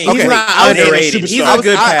things. He's not underrated. He's a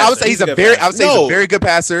good passer. I would say he's a very good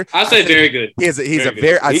passer. I'll say very good. He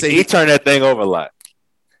turned that thing over a lot.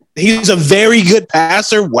 He's a very good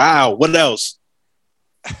passer. Wow. What else?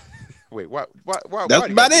 Wait, what? That's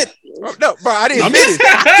about it. No, bro, I didn't admit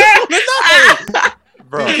it.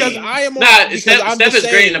 Bro. Because I am. Steph is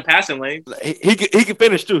great in the passing lane. He can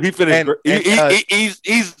finish too. He finished.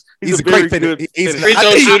 He's a great finisher. He's a free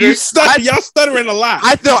throw shooter. Y'all stuttering a lot.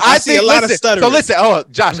 I see a lot of stuttering. So listen. Oh,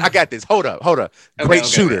 Josh, I got this. Hold up. Great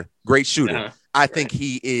shooter. I think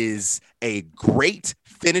he is a great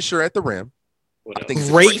finisher at the rim. I think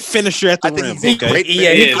great finisher at the rim.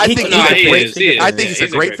 I think he's a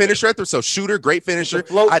great finisher at the rim. So shooter, great finisher.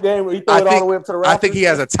 I think he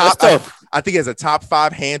has a top. I think he has a top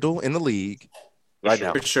 5 handle in the league right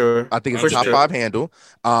now. For sure. I think it's a top 5 handle.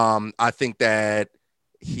 I think that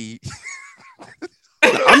he.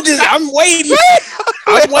 I'm waiting.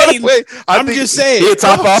 I'm just saying. He's a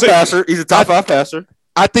top 5 passer. He's a top 5 passer.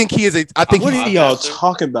 I think he is a. I think what are y'all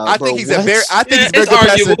talking about? I think he's a very. I think he's very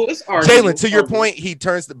good passer. Jalen, to your point, he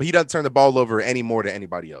doesn't turn the ball over any more than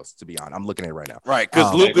anybody else. To be honest, I'm looking at it right now. Right,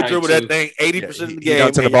 because Luka dribbled that thing 80% of the game. He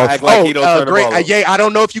don't turn the ball. Great. Yeah, I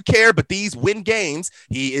don't know if you care, but these win games.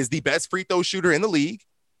 He is the best free throw shooter in the league.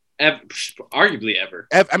 Arguably ever.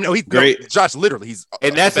 I mean, he's great. Josh, literally, he's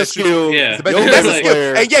and that's a skill. Yeah, that's a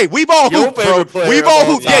skill. And yeah, we've all hooped, bro. We've all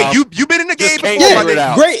hooped. Yeah, you've been in the game before.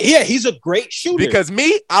 Yeah, great. Yeah, he's a great shooter. Because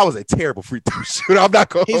I was a terrible free throw shooter. I'm not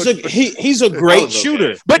going. He's a great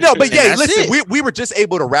shooter. But yeah, listen, we were just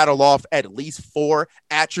able to rattle off at least 4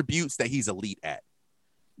 attributes that he's elite at.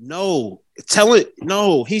 No,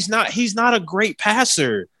 he's not. He's not a great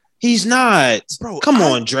passer. He's not. Bro, come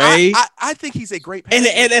on, Dre. I think he's a great passer.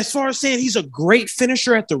 And as far as saying he's a great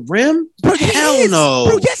finisher at the rim, bro, hell no.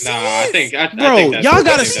 Bro, yes, I think y'all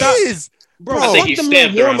gotta stop. Bro, fuck them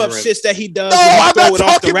little warm-up shits that he does. No, I'm not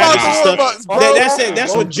talking about warm-ups, bro.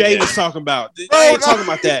 That's what Jay was talking about. I ain't talking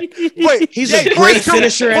about that. Wait, he's a great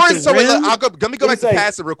finisher at the rim. Let me go back to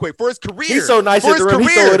passing real quick. For his career, he's so nice at the rim. He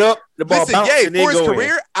throw it up. The ball bounces and then for his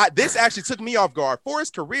career, this actually took me off guard. For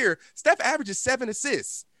his career, Steph averages 7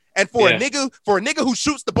 assists. And for a nigga who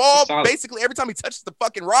shoots the ball basically every time he touches the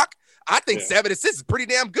fucking rock, I think 7 assists is pretty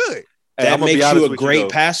damn good. That makes you a great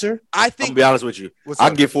passer. I think. I'm gonna be honest with you. I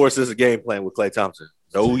can get 4 assists a game playing with Klay Thompson.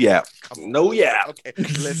 No yap. Okay,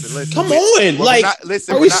 listen. Come on,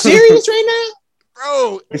 are we serious right now?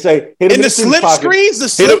 Bro, he say in the slip screens,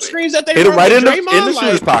 that they hit him right in the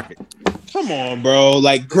shooter's pocket. Come on, bro.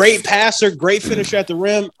 Like, great passer, great finisher at the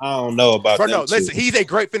rim. I don't know about that. No, listen, he's a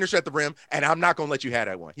great finisher at the rim, and I'm not gonna let you have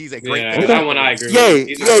that one. He's a great finisher. That one I agree.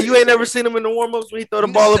 Yeah, you ain't never seen him in the warm-ups when he throw the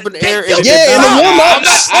ball up in the air. In the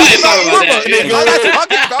warm-ups. I'm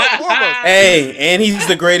talking about warm-ups. Hey, and he's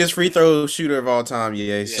the greatest free throw shooter of all time.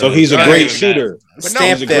 Yeah, so he's a great shooter. But no,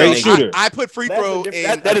 he's a great shooter. I put free throw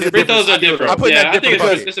in. That is free throws are different. I put that different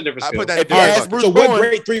bucket. It's a different skill. I put that. So what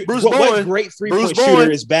great three-point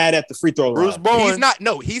shooter is bad at the free throw line? Bruce Bowen. He's not.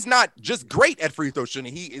 No, he's not just great at free throw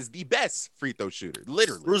shooting. He is the best free throw shooter,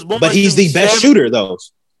 literally. Bruce Bowen, but he's the best shooter, though.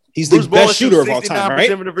 He's the best shooter of all time, right?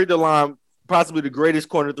 From the free throw line, possibly the greatest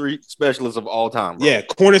corner three specialist of all time. Bro. Yeah,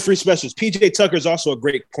 corner three specialist. PJ Tucker is also a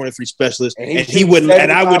great corner three specialist, and he wouldn't.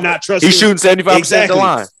 And I would not trust. He's shooting 75% of the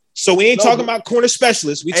line. So we ain't talking about corner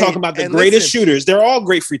specialists. We talking about the greatest shooters. They're all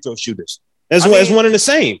great free throw shooters. As one and the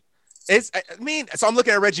same. So I'm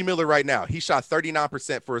looking at Reggie Miller right now. He shot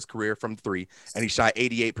 39% for his career from three, and he shot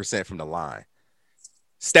 88% from the line.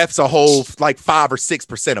 Steph's a whole like 5 or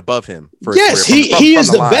 6% above him. For his career he is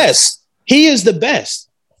the best. He is the best.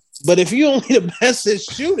 But if you only the best at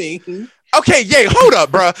shooting. Okay, hold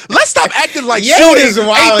up, bro. Let's stop acting like shooting ain't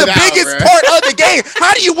the biggest part of the game.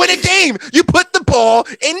 How do you win a game? You put the ball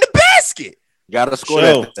in the basket. You gotta score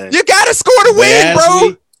that thing. You gotta score to win,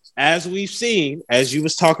 bro. As we've seen, as you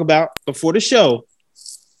was talking about before the show,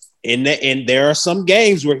 and there are some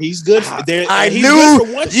games where he's good. I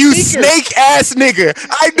knew you snake ass nigga.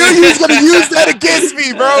 I knew you was gonna use that against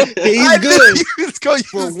me, bro. He's good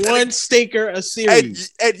for one stinker a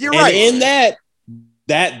series, and you're right. And in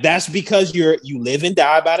that's because you live and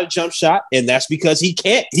die by the jump shot, and that's because he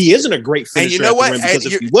isn't a great finisher. And you know what? Because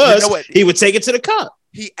if he was, he would take it to the cup.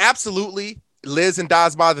 He absolutely lives and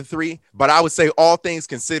dies by the three. But I would say, all things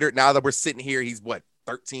considered, now that we're sitting here, he's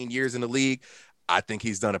 13 years in the league. I think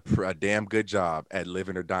he's done a damn good job at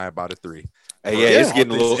living or dying by the three. Hey, it's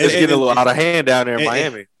getting a little out of hand down there in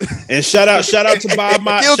Miami. And shout out to Bob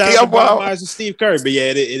Myers, and Steve Kerr. But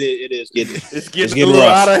yeah, it is getting a little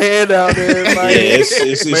out of hand down there in Miami. Yeah,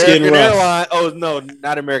 it's getting rough. Airline. Oh no,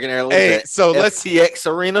 not American Airlines. Hey, so let's FTX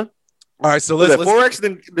Arena. All right, so let's Forex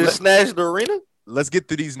then snatch the arena. Let's get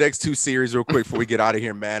through these next two series real quick before we get out of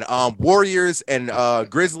here, man. Warriors and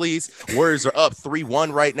Grizzlies. Warriors are up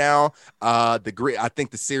 3-1 right now. I think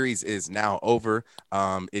the series is now over.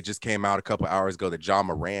 It just came out a couple hours ago that Ja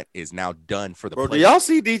Morant is now done for the playoffs. Do y'all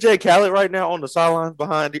see DJ Khaled right now on the sidelines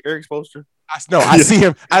behind Eric's poster? I see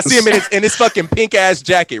him. I see him in his fucking pink ass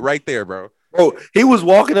jacket right there, bro. Bro, he was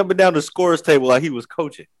walking up and down the scorer's table like he was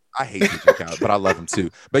coaching. I hate DJ Khaled, but I love him too.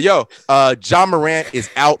 But Ja Morant is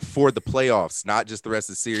out for the playoffs, not just the rest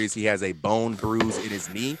of the series. He has a bone bruise in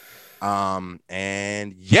his knee. And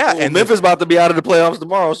Memphis about to be out of the playoffs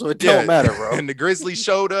tomorrow, so it don't matter, bro. And the Grizzlies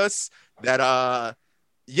showed us that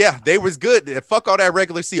they was good. Fuck all that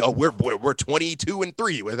regular season. Oh, we're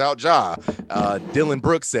 22-3 without Ja. Dylan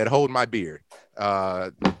Brooks said, "Hold my beer."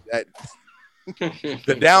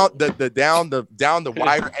 The down the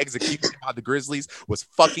wire execution by the Grizzlies was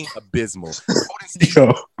fucking abysmal.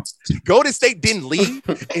 Golden State didn't lead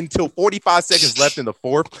until 45 seconds left in the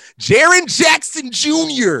fourth. Jaren Jackson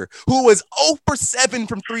Jr., who was 0 for 7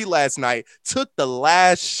 from 3 last night, took the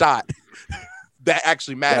last shot that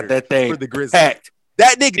actually mattered for the Grizzlies. Packed.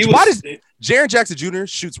 That nigga, why does Jaren Jackson Jr.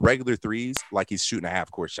 shoots regular threes like he's shooting a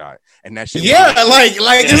half-court shot, and that shit. Yeah, like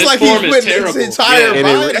it's like he's putting his entire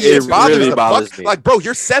body. It really bothers me. Like, bro,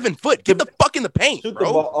 you're 7 foot. Get the fuck in the paint, shoot bro.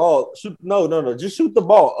 The ball. No. Just shoot the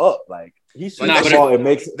ball up. Like he shoots the ball. It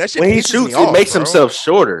makes that shit when he shoots, it makes himself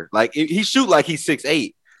shorter. Like he shoot like he's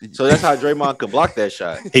 6'8". So that's how Draymond could block that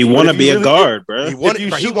shot. He want to be a guard, bro. He want to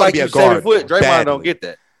be a guard. 7 foot. Draymond don't get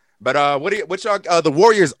that. But what y'all? The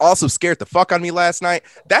Warriors also scared the fuck out of me last night.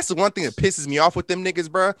 That's the one thing that pisses me off with them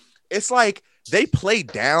niggas, bro. It's like they play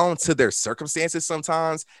down to their circumstances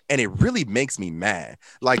sometimes, and it really makes me mad.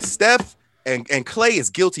 Like Steph and Clay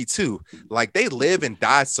is guilty too. Like they live and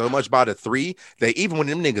die so much by the three that even when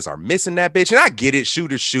them niggas are missing that bitch, and I get it,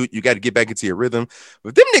 shooters shoot, you got to get back into your rhythm.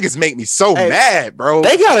 But them niggas make me so mad, bro.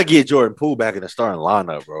 They gotta get Jordan Poole back in the starting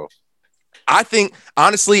lineup, bro. I think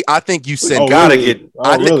you said gotta get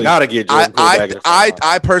Jordan Poole back.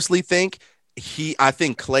 I personally think I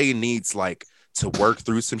think Clay needs to work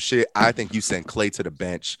through some shit. I think you send Clay to the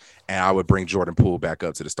bench, and I would bring Jordan Poole back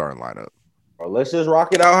up to the starting lineup. Or let's just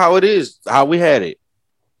rock it out how it is, how we had it.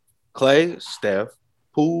 Clay, Steph,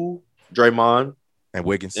 Poole, Draymond, and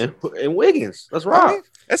Wiggins. And Wiggins. Let's rock.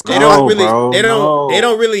 That's cool. They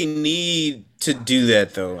don't really need to do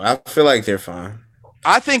that though. I feel like they're fine.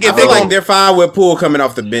 I think they're fine with Poole coming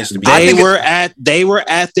off the bench. They were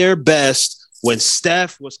at their best when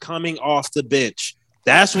Steph was coming off the bench.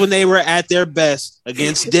 That's when they were at their best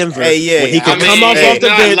against Denver. When he could come off the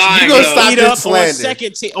bench. You gonna stop this on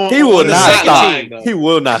second team? He will not stop. He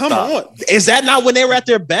will not stop. Come on, is that not when they were at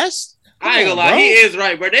their best? I ain't gonna lie, he is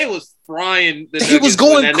right, bro. They was frying the He was Nuggets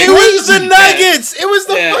going when that crazy. It nigga- was the Nuggets. It was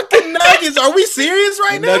the Yeah. fucking Nuggets. Are we serious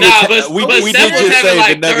right now? Nah, but we Steph did was just having say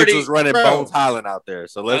like the Nuggets 30. was running Bro. Bones Highland out there.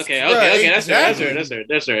 So let's Okay, Bro, that's exactly.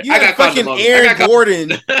 fair. You I had got caught in fucking the moment. I Aaron got caught-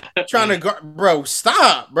 Gordon trying to guard. Bro,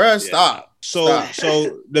 stop, bro, stop. So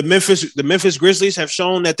the Memphis Grizzlies have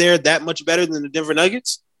shown that they're that much better than the Denver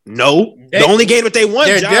Nuggets. No, the only game that they won,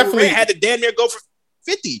 they're John definitely- Morant had to damn near go for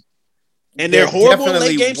 50, and they're horrible in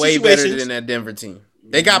late game way situations. better than that Denver team.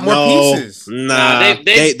 They got more pieces. Nah, they all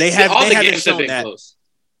the haven't games have shown been that. close,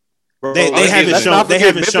 They haven't let's shown not they forget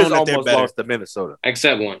haven't shown Memphis that they're almost better. lost to Minnesota.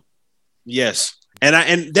 except one. Yes,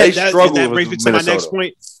 and They that struggle brings with me to my next Minnesota.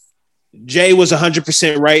 point. Jay was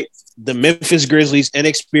 100% right. The Memphis Grizzlies'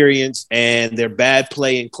 inexperience and their bad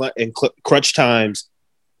play in crunch times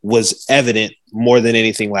was evident more than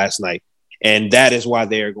anything last night, and that is why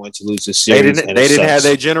they are going to lose this They series. didn't. and They it didn't have sucks.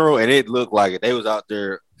 their general, and it looked like it. They was out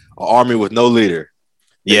there, an army with no leader.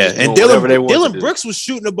 They Yeah, just and doing whatever they wanted to Dylan do. Brooks was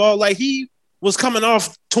shooting the ball like he was coming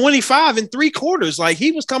off 25 in 3 quarters. Like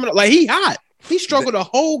he was coming like he hot. He struggled the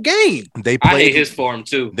whole game. They I hate played his form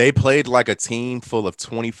too. They played like a team full of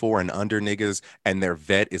 24 and under niggas, and their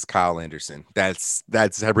vet is Kyle Anderson. That's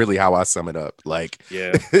really how I sum it up. Like,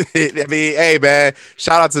 Yeah. I mean, hey man,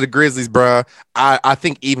 shout out to the Grizzlies, bro. I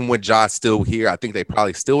think even with Josh still here, I think they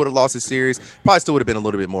probably still would have lost the series. Probably still would have been a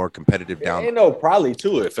little bit more competitive down. Ain't no probably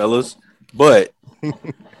to it, fellas. But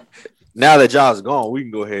now that John's gone, we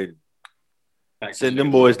can go ahead and send them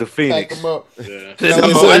boys to Pack Phoenix. them up. Yeah. Send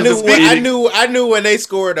them So boys I to knew, Phoenix. I knew when they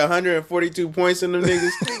scored 142 points in them niggas.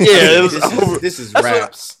 Yeah, it was over. This is That's what-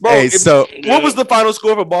 raps. Bro, Hey, so what was the final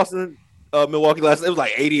score for Boston, Milwaukee last night? It was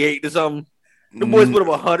like 88 to something. The boys put up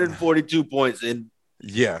 142 points in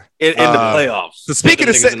yeah. the playoffs. So speaking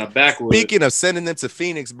of in the backwood. Speaking of sending them to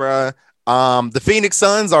Phoenix, bruh, the Phoenix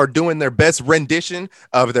Suns are doing their best rendition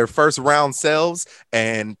of their first round selves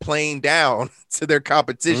and playing down to their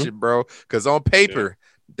competition, bro. Because on paper,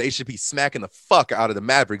 they should be smacking the fuck out of the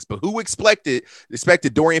Mavericks. But who expected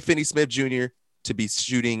Dorian Finney-Smith Jr. to be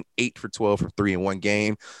shooting 8 for 12 from 3 in one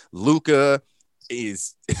game? Luka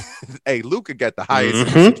is Luka got the highest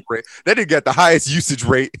usage rate. That nigga got the highest usage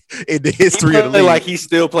rate in the history of the league. Like he's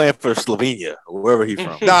still playing for Slovenia, or wherever he's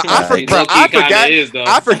from. Nah, I forgot. Is, though.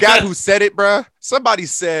 I forgot who said it, bro. Somebody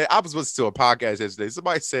said, I was listening to a podcast yesterday.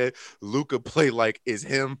 Somebody said Luka play like it's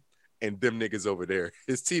him and them niggas over there.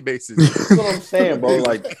 His teammates is. That's what I'm saying, bro.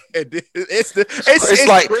 Like it's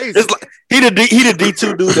like crazy. it's like he the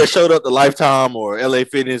D2 dude that showed up to Lifetime or LA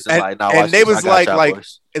Fitness and like, nah, and watch they this, was I got y'all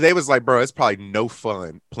boys. they was like, bro, it's probably no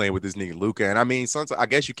fun playing with this nigga Luka. And I mean, sometimes I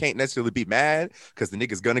guess you can't necessarily be mad because the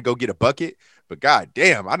nigga's gonna go get a bucket. But god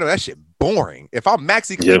damn, I know that shit boring. If I'm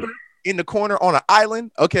Maxi Kleber in the corner on an island,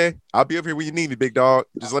 okay, I'll be over here when you need me, big dog.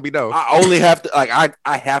 Just let me know. I only have to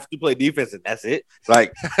I have to play defense and that's it.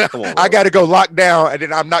 Like, come on, I got to go lock down, and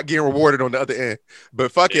then I'm not getting rewarded on the other end.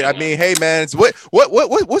 But fuck it. I mean, hey man, it's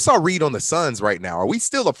what's our read on the Suns right now? Are we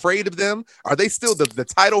still afraid of them? Are they still the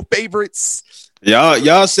title favorites?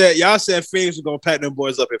 Y'all said Phoenix was gonna pack them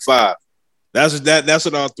boys up at 5. That's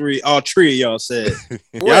what all three of y'all said.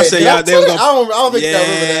 Y'all said y'all they was gonna. I don't think y'all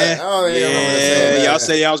remember that. I don't think y'all remember that. Y'all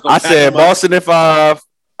said y'all was gonna. I pack said them up. Boston at 5.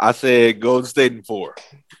 I said Golden State in 4.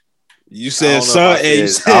 You said I Sun. don't know if I And you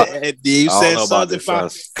said- said you I don't said know about Suns the at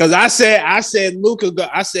 5. Suns. Because I said Luka.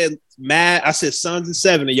 I said Matt. I said Suns at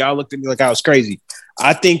 7, and y'all looked at me like I was crazy.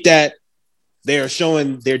 I think that they are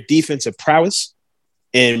showing their defensive prowess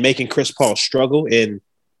and making Chris Paul struggle in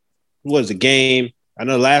what was the game? I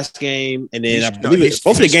know last game, and then I believe it's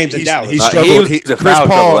both of the games in Dallas. He struggled.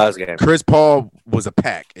 Chris Paul was a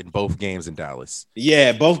pack in both games in Dallas.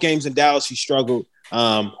 Yeah, both games in Dallas, he struggled.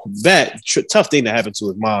 Tough thing that happened to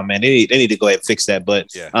his mom, man. They need to go ahead and fix that. But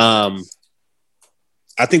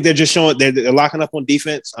I think they're just showing they're locking up on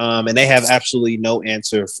defense, and they have absolutely no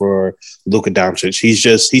answer for Luka Doncic.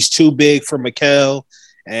 He's too big for Mikal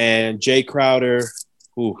and Jay Crowder.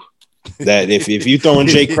 Ooh, that if you throwing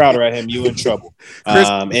Jay Crowder at him, you in trouble.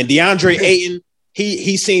 And DeAndre Ayton,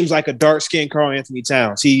 he seems like a dark-skinned Karl Anthony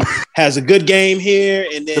Towns. He has a good game here,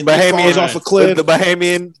 and then he falls off a cliff. The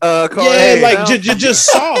Bahamian, just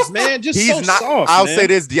soft, man. Just he's so not. soft. I'll man. say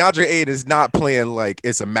this: DeAndre Ayton is not playing like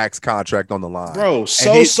it's a max contract on the line, bro.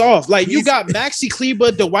 So soft. Like you got Maxi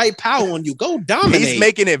Kleber, Dwight Powell on you. Go dominate. He's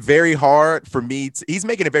making it very hard for me. He's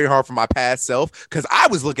making it very hard for my past self because I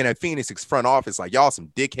was looking at Phoenix's front office like y'all some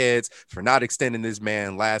dickheads for not extending this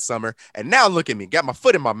man last summer, and now look at me, got my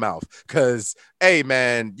foot in my mouth because. Hey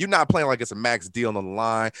man, you're not playing like it's a max deal on the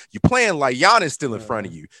line. You're playing like Giannis still in front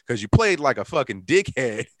of you because you played like a fucking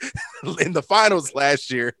dickhead in the finals last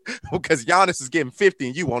year because Giannis is getting 50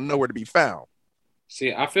 and you won't nowhere to be found.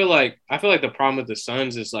 See, I feel like the problem with the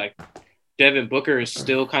Suns is like Devin Booker is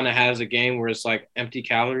still kind of has a game where it's like empty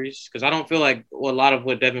calories because I don't feel like a lot of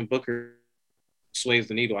what Devin Booker sways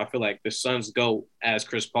the needle. I feel like the Suns go as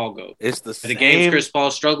Chris Paul goes. It's the games Chris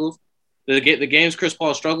Paul struggles. The games Chris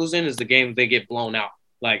Paul struggles in is the games they get blown out.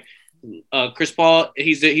 Like Chris Paul,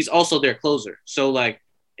 he's also their closer. So like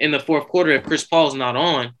in the fourth quarter, if Chris Paul's not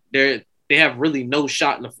on, they have really no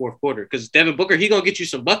shot in the fourth quarter because Devin Booker, he gonna get you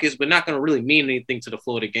some buckets, but not gonna really mean anything to the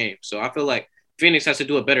flow of the game. So I feel like Phoenix has to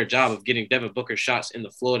do a better job of getting Devin Booker shots in the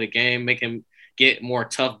flow of the game, make him get more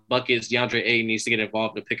tough buckets. DeAndre Ayton needs to get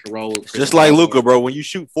involved in pick and roll. Just like Luka, bro. When you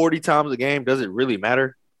shoot 40 times a game, does it really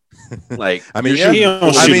matter? Like, I mean, he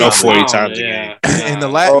don't shoot no 40 times a game. In the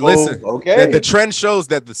last, listen, okay. The trend shows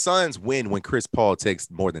that the Suns win when Chris Paul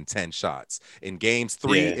takes more than 10 shots. In game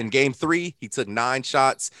three, he took 9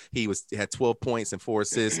 shots. He had 12 points and 4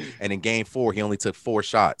 assists. And in game 4, he only took 4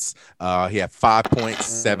 shots. He had 5 points,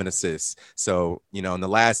 7 assists. So, in the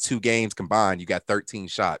last 2 games combined, you got 13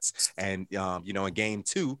 shots. And, in game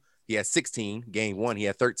 2, he had 16. Game 1, he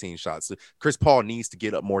had 13 shots. So Chris Paul needs to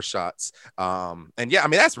get up more shots. And yeah, I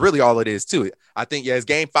mean, that's really all it is too. I think, it's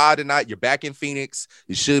game 5 tonight. You're back in Phoenix.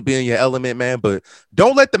 You should be in your element, man. But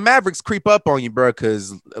don't let the Mavericks creep up on you, bro,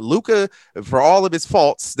 because Luka, for all of his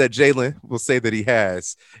faults that Jalen will say that he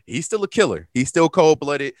has, he's still a killer. He's still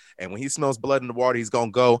cold-blooded. And when he smells blood in the water, he's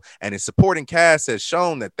going to go. And his supporting cast has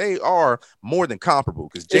shown that they are more than comparable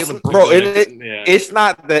because Jalen, it's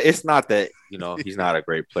not that, he's not a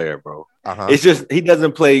great player, bro. Uh-huh. It's just he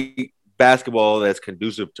doesn't play basketball that's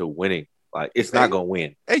conducive to winning. Like, it's not gonna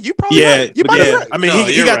win. Hey, you probably right. You right. I mean,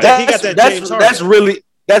 he got that. He got that.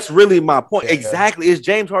 That's really my point. Yeah. Exactly. It's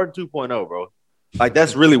James Harden 2.0, bro. Like,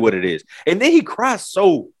 that's really what it is. And then he cries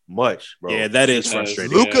so much, bro. Yeah, that is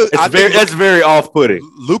frustrating. Luka, that's very off-putting.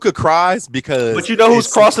 Luka cries because. But you know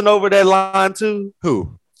who's crossing over that line too?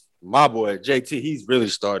 Who? My boy JT. He's really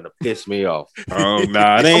starting to piss me off. Oh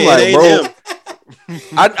nah, it ain't him.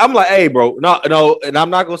 I'm like, hey, bro, no, and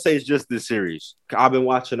I'm not gonna say it's just this series. I've been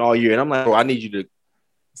watching all year, and I'm like, bro, I need you to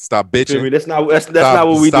stop bitching. That's not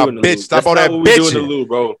what we do in the bitch. Lou. Stop all that bitching,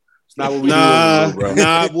 bro. It's not what we do in the Lou, bro.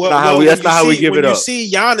 That's not how we give it up. When you see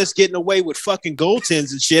Giannis getting away with fucking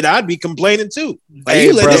goaltends and shit, I'd be complaining too. Like, hey,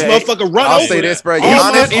 you let this motherfucker run I'll over. say this, bro.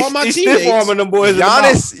 All my teammates. Them boys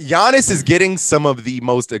Giannis is getting some of the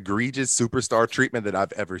most egregious superstar treatment that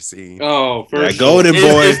I've ever seen. Oh, for that sure. golden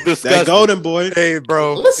boy. That golden boy. Hey,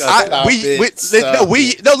 bro. Listen. I Calvin, like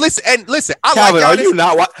Giannis. are you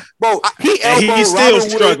not? Bro, he's still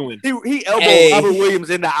struggling. He elbowed Robert Williams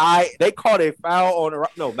in the eye. They called a foul on the.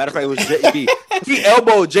 No, matter of fact, it was JB. He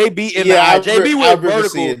elbowed JB in the eye. JB went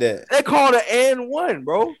vertical. They called it and 1,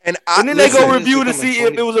 bro. And then they go review to see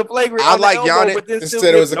if it was a flagrant. I like Giannis. But then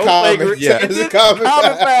instead it was a common. Yeah, it's a common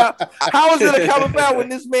foul. How is it a common foul when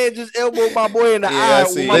this man just elbowed my boy in the eye?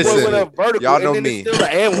 When my boy went up vertical. Y'all know and then me. It's still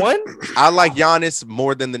an and 1. I like Giannis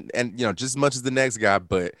more than just as much as the next guy,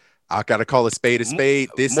 but I gotta call a spade a spade.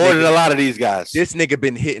 This more than a lot of these guys. This nigga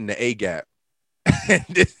been hitting the A gap.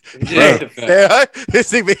 this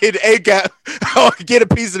nigga been hitting the A gap. Get a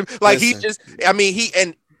piece of him. Like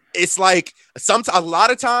it's like a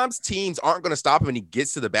lot of times teams aren't gonna stop him when he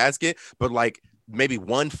gets to the basket, but like maybe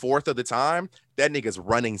 1/4 of the time, that nigga's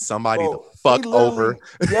running somebody the fuck over.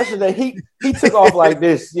 Yesterday, he took off like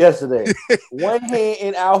this yesterday. One hand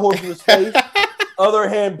in Al Horford's face, other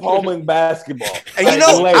hand palming basketball. And I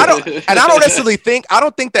don't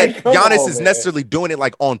think that Giannis is necessarily doing it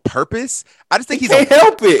like on purpose. I just think can't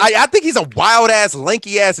help it. I think he's a wild ass,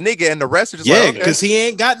 lanky ass nigga, and the rest are just because he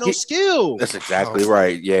ain't got no skill. That's exactly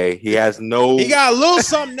right. Yeah, he has no. He got a little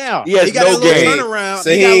something now. He got no a little turnaround.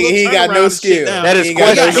 So he got no skill. That is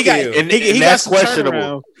questionable. He got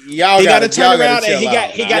questionable. Y'all got to turn around, and he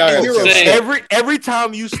got the hero. Every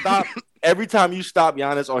time you stop. Every time you stop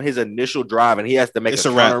Giannis on his initial drive and he has to make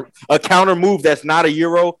a counter move that's not a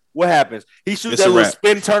Euro, what happens? He shoots that little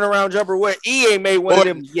spin turnaround jumper. What? He ain't made one of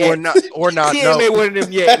them yet. Or not. He ain't made one of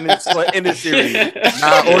them yet in this series.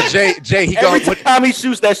 Or Jay, every time he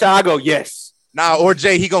shoots that shot, I go, yes. Or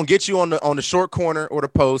Jay, he gonna get you on the short corner or the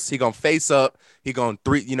post. He gonna face up. He gonna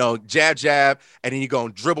jab, and then he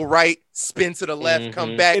gonna dribble right, spin to the left,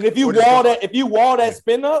 come back. And if you wall that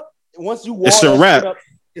spin up, once you wall it's a wrap. Up,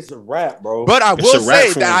 it's a wrap, bro. But I will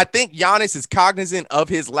say that I think Giannis is cognizant of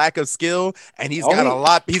his lack of skill, and he's got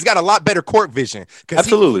a lot better court vision.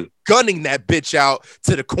 Absolutely, gunning that bitch out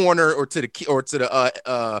to the corner or to the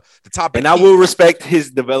top. And I will respect his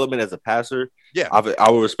development as a passer. Yeah, I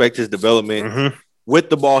will respect his development with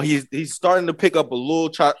the ball. He's starting to pick up a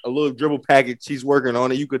little dribble package. He's working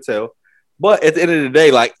on it. You could tell. But at the end of the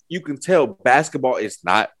day, like you can tell, basketball is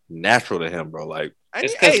not natural to him, bro. Like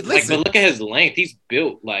It's because but look at his length. He's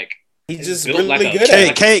built like. He's just really good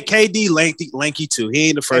at it. KD lanky too. He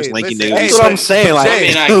ain't the first lanky nigga. That's what I'm saying. Like,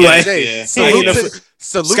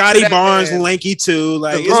 Scotty Barnes lanky too.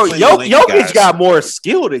 Like, bro, Jokic got more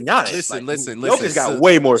skill than Giannis. Listen. Jokic got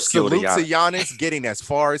way more skill than Giannis. Salute to Giannis getting as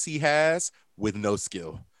far as he has with no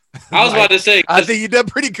skill. I was about to say, I think you did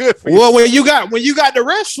pretty good. Well, when you got the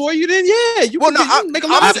refs for you, then you make a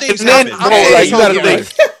lot of things happen. You gotta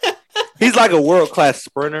think. He's like a world class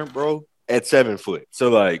sprinter, bro, at 7 foot. So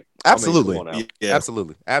like, absolutely,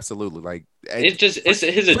 absolutely. Like it's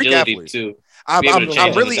his agility too.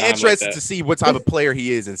 I'm really interested to see what type of player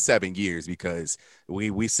he is in 7 years because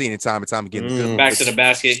we've seen it time and time again. Back to the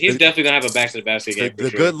basket. He's definitely gonna have a back to the basket game.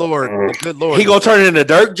 The good Lord. He gonna turn it into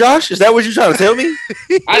Dirk, Josh? Is that what you trying to tell me?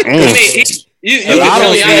 I mean,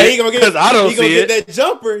 he gonna get that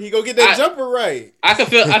jumper. He gonna get that jumper right. I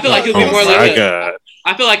feel like he'll be more like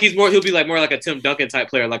I feel like he'll be like more like a Tim Duncan type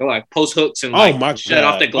player, like post hooks and shut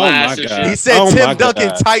off the glass and shit. He said Tim Duncan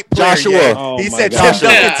type player. Joshua. He said Tim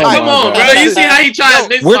Duncan type. Come on, bro. You see how he tried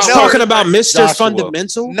to We're talking about Mr.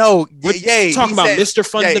 Fundamental? No, we're talking about Mr.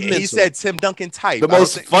 Fundamental. He said Tim Duncan type. The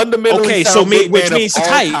most fundamental. Okay, so which means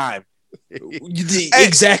type.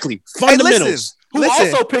 Exactly. Fundamentals. Who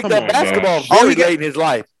also picked up basketball very late in his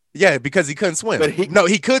life. Yeah, because he couldn't swim.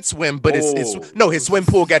 He could swim, but his swim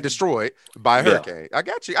pool got destroyed by a hurricane. I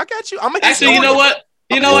got you. Actually, you know what?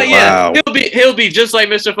 Yeah, he'll be just like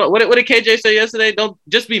Mr. Fun. What did KJ say yesterday? Don't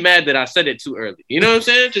just be mad that I said it too early. You know what I'm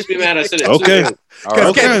saying? Just be mad I said it too early.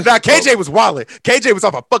 Because KJ was wilding. KJ was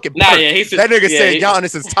off a fucking perk. That nigga said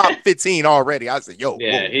Giannis is top 15 already. I said, yo,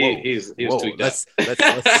 he's tweaked let's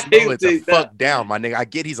slow it the fuck down, my nigga. I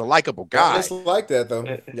get he's a likable guy. It's like that though.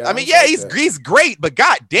 I mean, he's great, but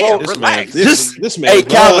goddamn, relax. This man, hey,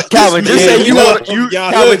 Calvin, just say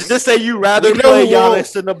just say you rather play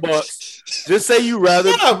Giannis in the Bucks. Just say you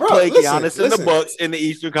rather play Giannis in the Bucks in the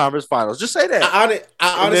Eastern Conference Finals. Just say that. I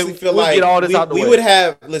honestly feel like we would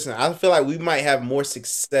have. Listen, I feel like we might have more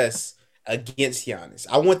success against Giannis.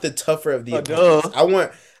 I want the tougher of the opponents.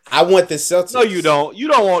 I want the Celtics. No, you don't. You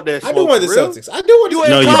don't want that. I do want the Celtics. I do want the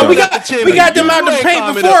Celtics. We got them out the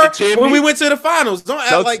paint before when we went to the finals. Don't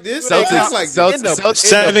act like this. Celtics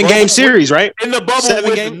 7-game series, right? In the bubble,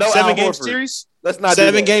 7-game series. Let's not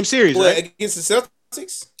 7-game series, right? Against the Celtics.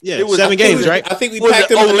 Yeah, it was 7 games, right? I think we packed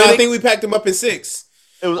them. I think we packed them up in 6.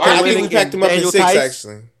 I think we packed them up in 6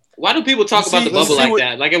 actually. Why do people talk about the bubble like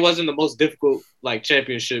that? Like it wasn't the most difficult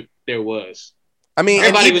championship there was. I mean,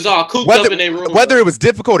 everybody was all cooped up in their room. Whether it was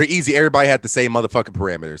difficult or easy, everybody had the same motherfucking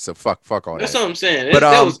parameters. So fuck all that. That's what I'm saying. But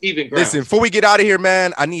that was even ground. Listen, before we get out of here,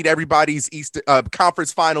 man, I need everybody's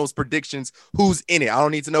conference finals predictions. Who's in it? I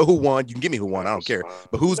don't need to know who won. You can give me who won. I don't care.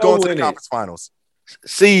 But who's going to the conference finals?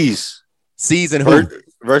 C's and who?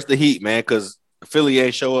 Versus the Heat, man, because Philly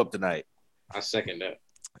ain't show up tonight. I second that.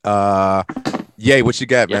 What you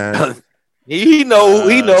got, man? He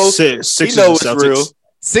knows. Sixers and Celtics. Real.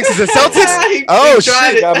 Sixers and Celtics. Oh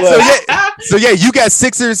shit! So you got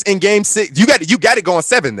Sixers in Game 6. You got it going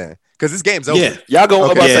 7 then, because this game's over. Yeah, y'all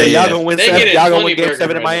gonna win 7. Y'all gonna win Game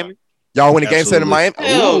 7 in Miami. Y'all win a Game 7 in Miami.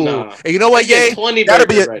 No. And you know what?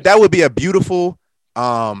 That would be a beautiful.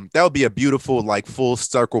 That would be a beautiful like full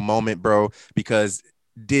circle moment, bro. Because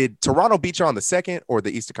did Toronto beat y'all in the second or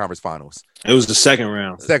the Eastern Conference Finals? It was the second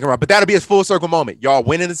round. But that'll be a full circle moment. Y'all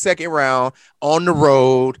win in the second round on the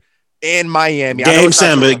road in Miami. Game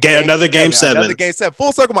 7. Another Game 7. Another Game 7.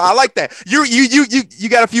 Full circle moment. I like that. You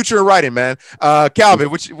got a future in writing, man. Calvin,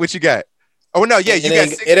 what you got? Oh no, yeah,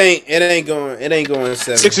 it ain't going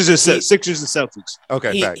 7. Sixers and Celtics.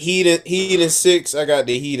 Okay, Heat and 6. I got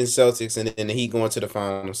the Heat and Celtics, and then the Heat going to the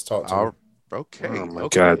finals. Talk to me. Okay. Oh my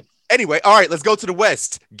God. Anyway, all right, let's go to the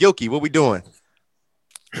West. Gilkey, what we doing?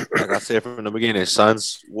 Like I said from the beginning,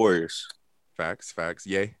 Suns, Warriors. Facts.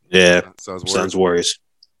 Yay. Yeah. Suns, Warriors.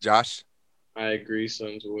 Josh. I agree.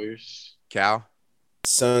 Suns, Warriors. Cal.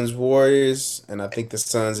 Suns, Warriors, and I think the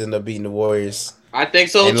Suns end up beating the Warriors. I think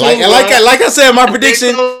so and too. Like I said, my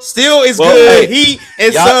prediction still is good. Heat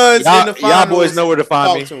and Suns in the finals. Y'all boys know where to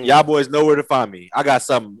find me. Y'all boys know where to find me. I got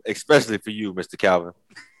something especially for you, Mr. Calvin.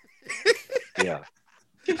 Yeah.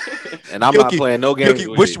 And I'm not playing no games.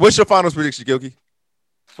 What's your finals prediction, Gilkey?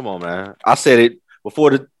 Come on, man. I said it before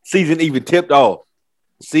the season even tipped off.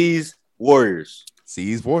 C's Warriors.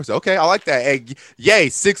 C's Warriors. Okay, I like that. Hey, yay,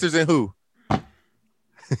 Sixers and who?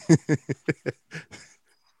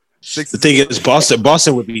 The thing is,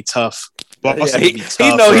 Boston would be tough. He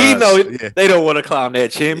know. They don't want to climb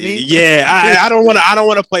that chimney. Yeah, I don't want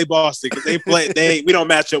to play Boston because we don't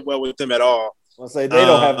match up well with them at all. I'll say they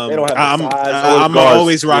don't have. I'm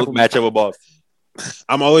always rocking. Match up with Boston.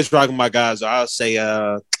 I'm always rocking my guys. I'll say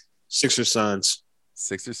Sixers Suns.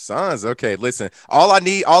 Sixers Suns. Okay, listen. All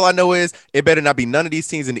I know is it better not be none of these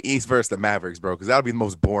teams in the East versus the Mavericks, bro, because that'll be the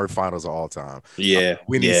most boring finals of all time. Yeah,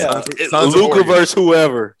 we need Suns Luka versus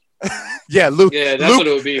whoever. Yeah, Luka. Yeah, that's what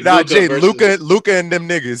it would be. Nah, Jay, Luka and them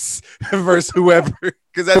niggas versus whoever,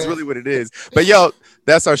 because that's really what it is. But yo,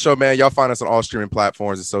 that's our show, man. Y'all find us on all streaming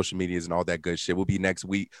platforms and social medias and all that good shit. We'll be next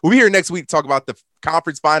week. We'll be here next week to talk about the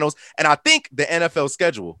conference finals, and I think the NFL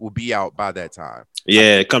schedule will be out by that time.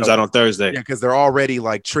 Yeah, it comes out on Thursday. Yeah, because they're already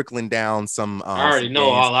like trickling down some. I already know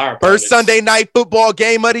games. All our first Sunday night football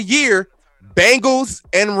game of the year: Bengals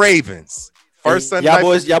and Ravens. First Sunday.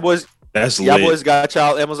 Y'all boys. That's y'all lit. boys got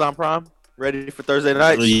y'all Amazon Prime ready for Thursday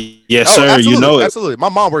night? Yes, sir. You know it. Absolutely. My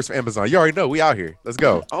mom works for Amazon. You already know. We out here. Let's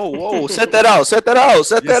go. Oh, whoa. Set that out. Set that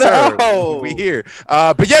out. We here.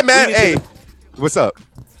 But yeah, man. Hey, what's up?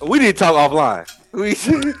 We need to talk offline.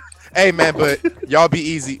 Hey, man, but y'all be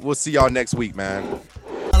easy. We'll see y'all next week, man.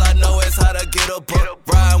 All I know is how to get up,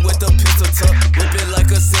 ride with the pistol tuck, whip it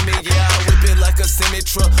like a semi, yeah, I whip it like a semi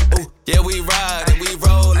truck. Ooh, yeah, we ride and we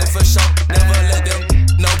rollin' for sure. Never let them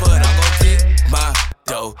know, but I'm gon' get my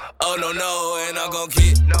dough. Oh no, and I'm gon'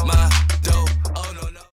 get my